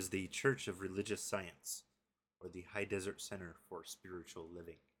 Yeah, it is the Church of Religious Science, or the High Desert Center for Spiritual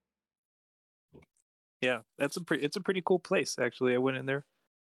Living. Yeah, it's a pretty cool place actually. I went in there.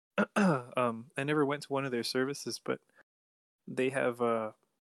 I never went to one of their services, but they have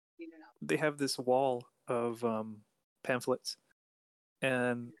this wall of pamphlets,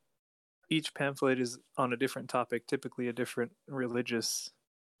 and each pamphlet is on a different topic, typically a different religious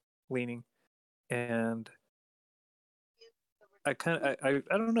leaning, and I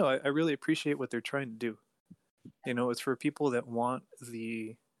don't know. I really appreciate what they're trying to do. It's for people that want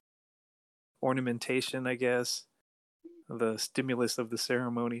the ornamentation, I guess, the stimulus of the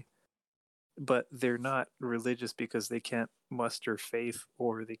ceremony, but they're not religious because they can't muster faith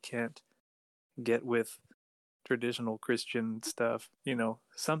or they can't get with traditional Christian stuff.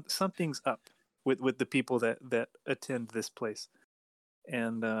 Something's up with the people that attend this place,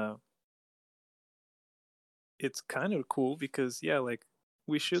 and it's kind of cool because like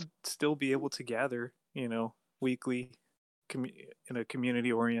we should still be able to gather, weekly, in a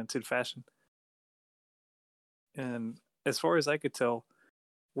community oriented fashion. And as far as I could tell,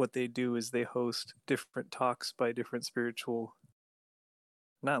 what they do is they host different talks by different spiritual,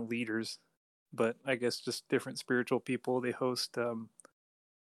 not leaders, but I guess just different spiritual people. They host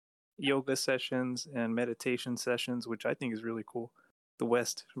yoga sessions and meditation sessions, which I think is really cool. The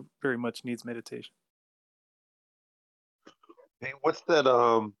West very much needs meditation. Hey, what's that?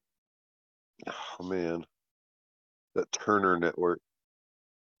 Oh man, that Turner Network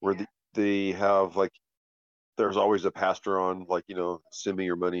where they have like there's always a pastor on, like send me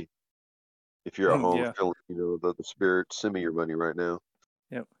your money. If you're at home Yeah. feeling, the spirit, send me your money right now.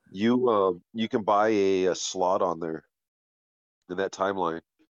 Yep. You can buy a slot on there in that timeline,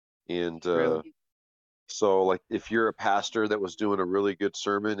 and Really? so like if you're a pastor that was doing a really good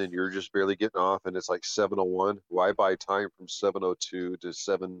sermon and you're just barely getting off, and it's like 7:01, why buy time from 7:02 to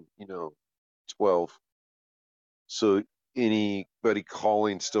 7:12? So anybody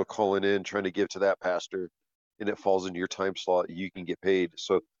still calling in, trying to give to that pastor, and it falls into your time slot, you can get paid.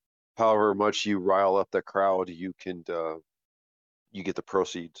 So however much you rile up the crowd, you get the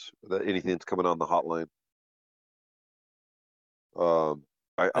proceeds. That anything that's coming on the hotline. I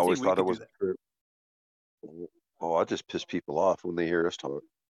I think always we thought it could do was that. true. Oh, I just piss people off when they hear us talk.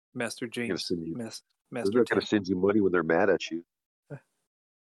 Master They're gonna James. send you. Mas- They're Master not gonna T. send you money when they're mad at you.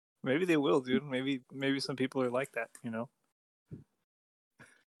 Maybe they will, dude. Maybe some people are like that,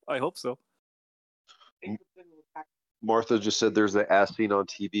 I hope so. Martha just said there's an ad scene on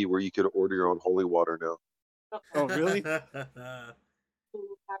TV where you could order your own holy water now. Oh, really?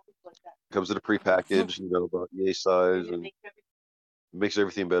 Comes in a prepackaged, about yay size, and makes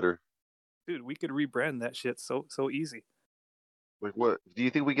everything better. Dude, we could rebrand that shit so easy. Like what? Do you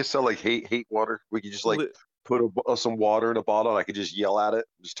think we could sell like hate water? We could just like Li- put some water in a bottle, and I could just yell at it,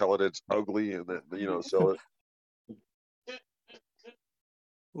 just tell it it's ugly, and then sell it.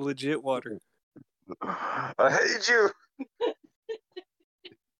 legit water. I hate you.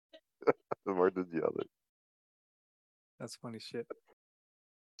 Martha's yelling. That's funny shit.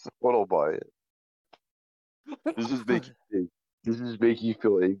 Someone will buy it. This is making you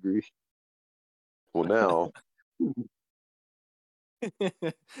feel angry. Well, now. You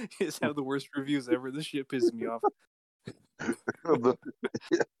just have the worst reviews ever. This shit pisses me off.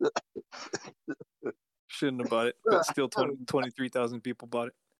 Shouldn't have bought it, but still 23,000 people bought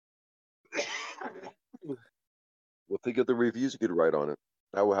it. Well, think of the reviews you could write on it.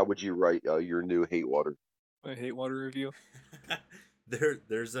 How would you write your new hate water? My hate water review.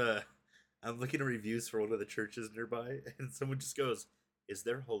 There's a. I'm looking at reviews for one of the churches nearby, and someone just goes, "Is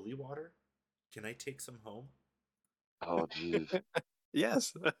there holy water? Can I take some home?" Oh, jeez.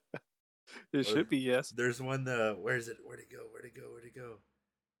 Yes. It should be yes. There's one. Where is it? Where'd it go? Where'd it go? Where'd it go?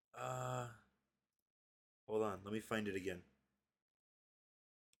 Hold on. Let me find it again.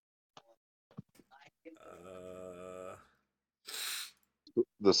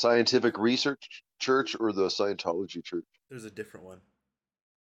 The Scientific Research Church or the Scientology Church? There's a different one.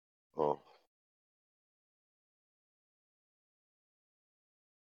 Oh.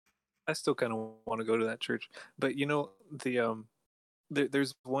 I still kind of want to go to that church, but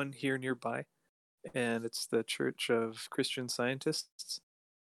there's one here nearby, and it's the Church of Christian Scientists.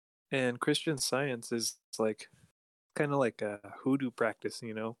 And Christian Science is like kind of like a hoodoo practice,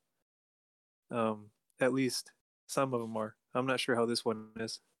 At least some of them are. I'm not sure how this one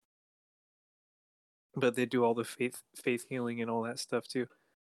is, but they do all the faith healing and all that stuff too.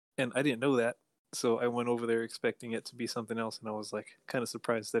 And I didn't know that, so I went over there expecting it to be something else, and I was like kind of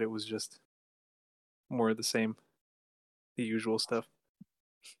surprised that it was just more of the same, the usual stuff.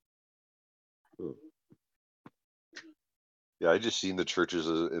 Yeah, I just seen the churches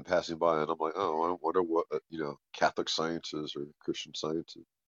in passing by, and I'm like, oh, I wonder what Catholic Sciences or Christian Sciences.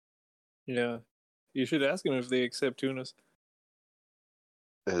 Yeah, you should ask them if they accept tunas.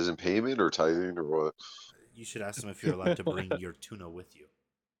 As in payment or tithing or what? You should ask them if you're allowed to bring your tuna with you.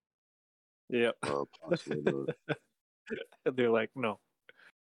 Yeah. Possibly not. They're like, no,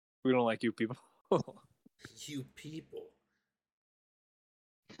 we don't like you people. You people.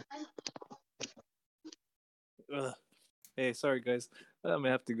 Hey, sorry guys, I'm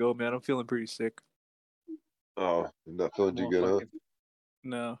gonna have to go, man. I'm feeling pretty sick. Oh, you're not feeling too good,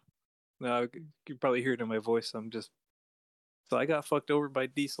 huh? No, you probably hear it in my voice. So I got fucked over by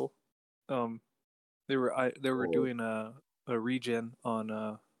Diesel. They were doing a regen on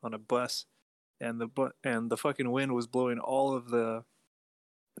a bus, and the fucking wind was blowing all of the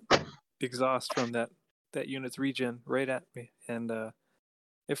exhaust from that unit's regen right at me, and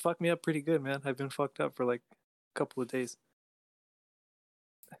it fucked me up pretty good, man. I've been fucked up for like a couple of days.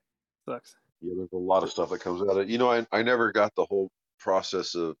 Sucks. Yeah, there's a lot of stuff that comes out of it. I never got the whole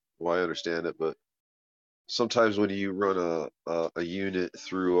process of, well, I understand it, but sometimes when you run a unit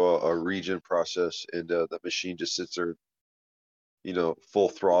through a regen process and the machine just sits there, full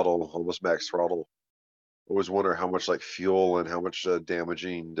throttle, almost max throttle, I always wonder how much like fuel and how much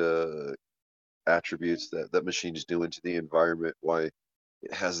damaging attributes that machine is doing to the environment, why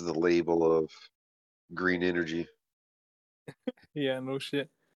it has the label of green energy. Yeah, no shit.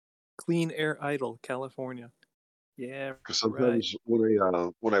 Clean Air Idle, California. Yeah, Because sometimes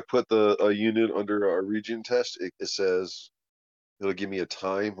when I put a unit under a regen test, it says it'll give me a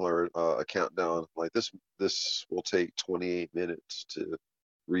time or a countdown. Like this will take 28 minutes to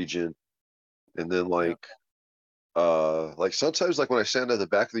regen, and then Yeah. like sometimes like when I stand at the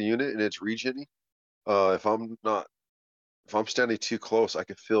back of the unit and it's regenning, if I'm standing too close, I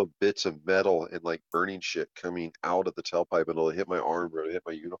can feel bits of metal and like burning shit coming out of the tailpipe, and it'll hit my arm or it'll hit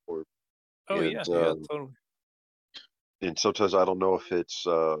my uniform. Oh And yeah, yeah, totally. and sometimes I don't know if it's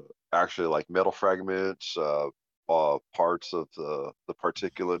actually like metal fragments, parts of the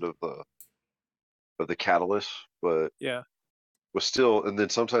particulate of the catalyst, Yeah. but still. And then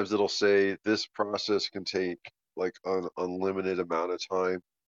sometimes it'll say this process can take like an unlimited amount of time.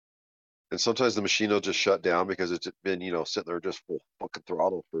 And sometimes the machine will just shut down because it's been, sitting there just full fucking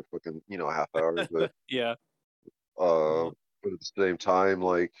throttle for fucking, a half hour. But Yeah. uh, Mhm. but at the same time,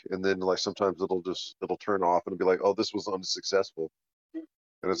 like, and then like sometimes it'll turn off and it'll be like, oh, this was unsuccessful.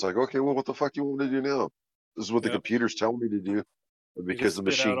 And it's like, okay, well, what the fuck do you want me to do now? This is what the Yep. computer's telling me to do They because just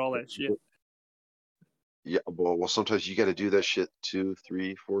the spit out machine. all that shit. Yeah, well, sometimes you got to do that shit 2,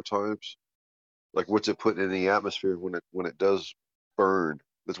 3, 4 times. Like, what's it putting in the atmosphere when it does burn?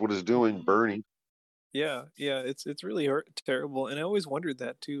 That's what it's doing, burning. Yeah, yeah, it's really terrible, and I always wondered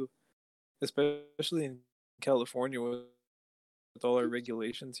that too, especially in California with all our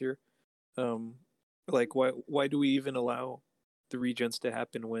regulations here. Um, like why do we even allow the regens to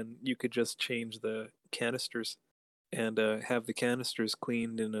happen when you could just change the canisters and have the canisters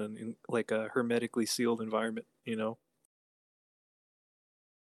cleaned in like a hermetically sealed environment, you know?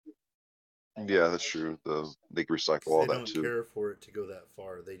 Yeah, that's true. They recycle 'Cause all they that don't too. care for it to go that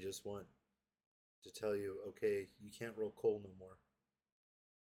far. They just want to tell you, okay, you can't roll coal no more.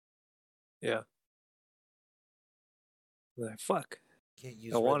 Yeah. Like, fuck. You can't I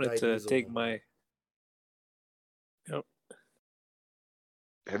use red wanted dye to diesel take no more. my yep.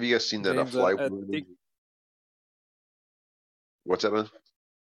 Have you guys seen that James, flight? I think What's that, man?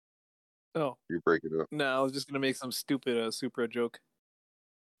 oh You're breaking up. no, I was just gonna make some stupid Supra joke.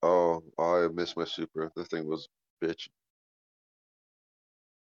 Oh, I missed my Supra. The thing was bitch.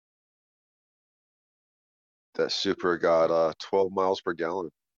 That Supra got 12 miles per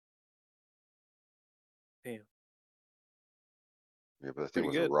gallon. Damn, Yeah, but that thing pretty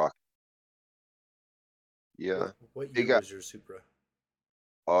was a good. rock. Yeah, What it year got. was your Supra?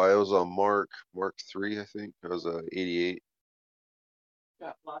 It was a Mark III, I think. It was a 88.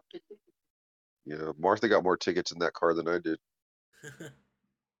 Got lots of tickets. Yeah, Martha got more tickets in that car than I did.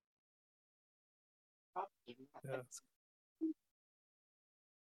 Yeah,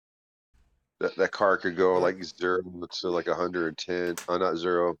 That car could go Well, like 0 to like 110. Not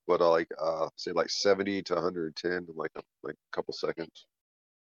zero, but like say like 70 to 110 in like a couple seconds.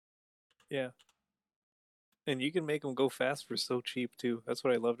 yeah. And you can make them go fast for so cheap too. That's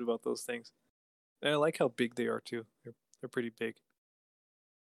what I loved about those things. And I like how big they are too. They're pretty big.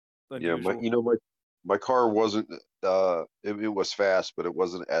 Yeah, Unusual. my car wasn't it was fast, but it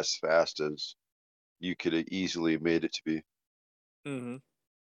wasn't as fast as you could have easily made it to be. Mm-hmm.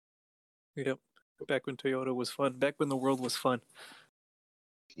 Yep. Back when Toyota was fun. Back when the world was fun.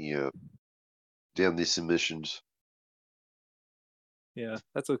 Yeah, damn these emissions. Yeah,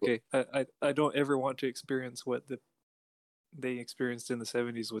 that's okay. I don't ever want to experience what they experienced in the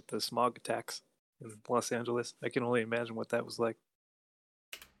 70s with the smog attacks in Los Angeles. I can only imagine what that was like.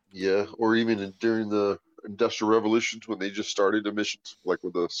 Yeah, or even during the Industrial Revolutions when they just started emissions, like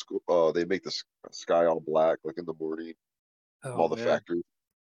with the school, they make the sky all black, like in the morning, from Oh all the man, factories.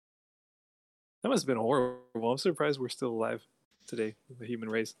 that must have been horrible. I'm surprised we're still alive today, the human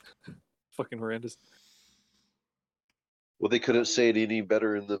race. Fucking horrendous. Well, they couldn't say it any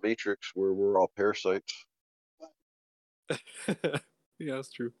better in the Matrix, where we're all parasites. Yeah,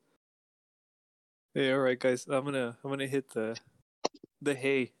 that's true. Hey, all right, guys. I'm gonna hit the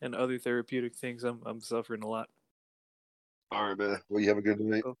hay and other therapeutic things. I'm suffering a lot. All right, man. Well, you have a good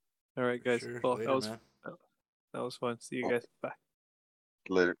night. So, all right, for guys. sure. Well, Later, man. that was fun. See you Oh, guys. Bye.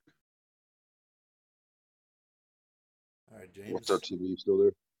 later. All right, What's up, James. TV? You still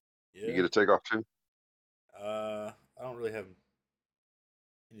there? You Yeah. get a takeoff too? I don't really have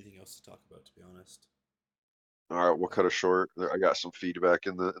anything else to talk about, to be honest. All right, we'll cut it short. I got some feedback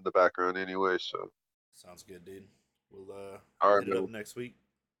in the background anyway, so. Sounds good, dude. We'll All right, hit it up man. next week.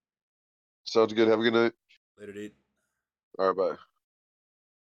 Sounds good. Have a good night. Later, dude. All right, bye.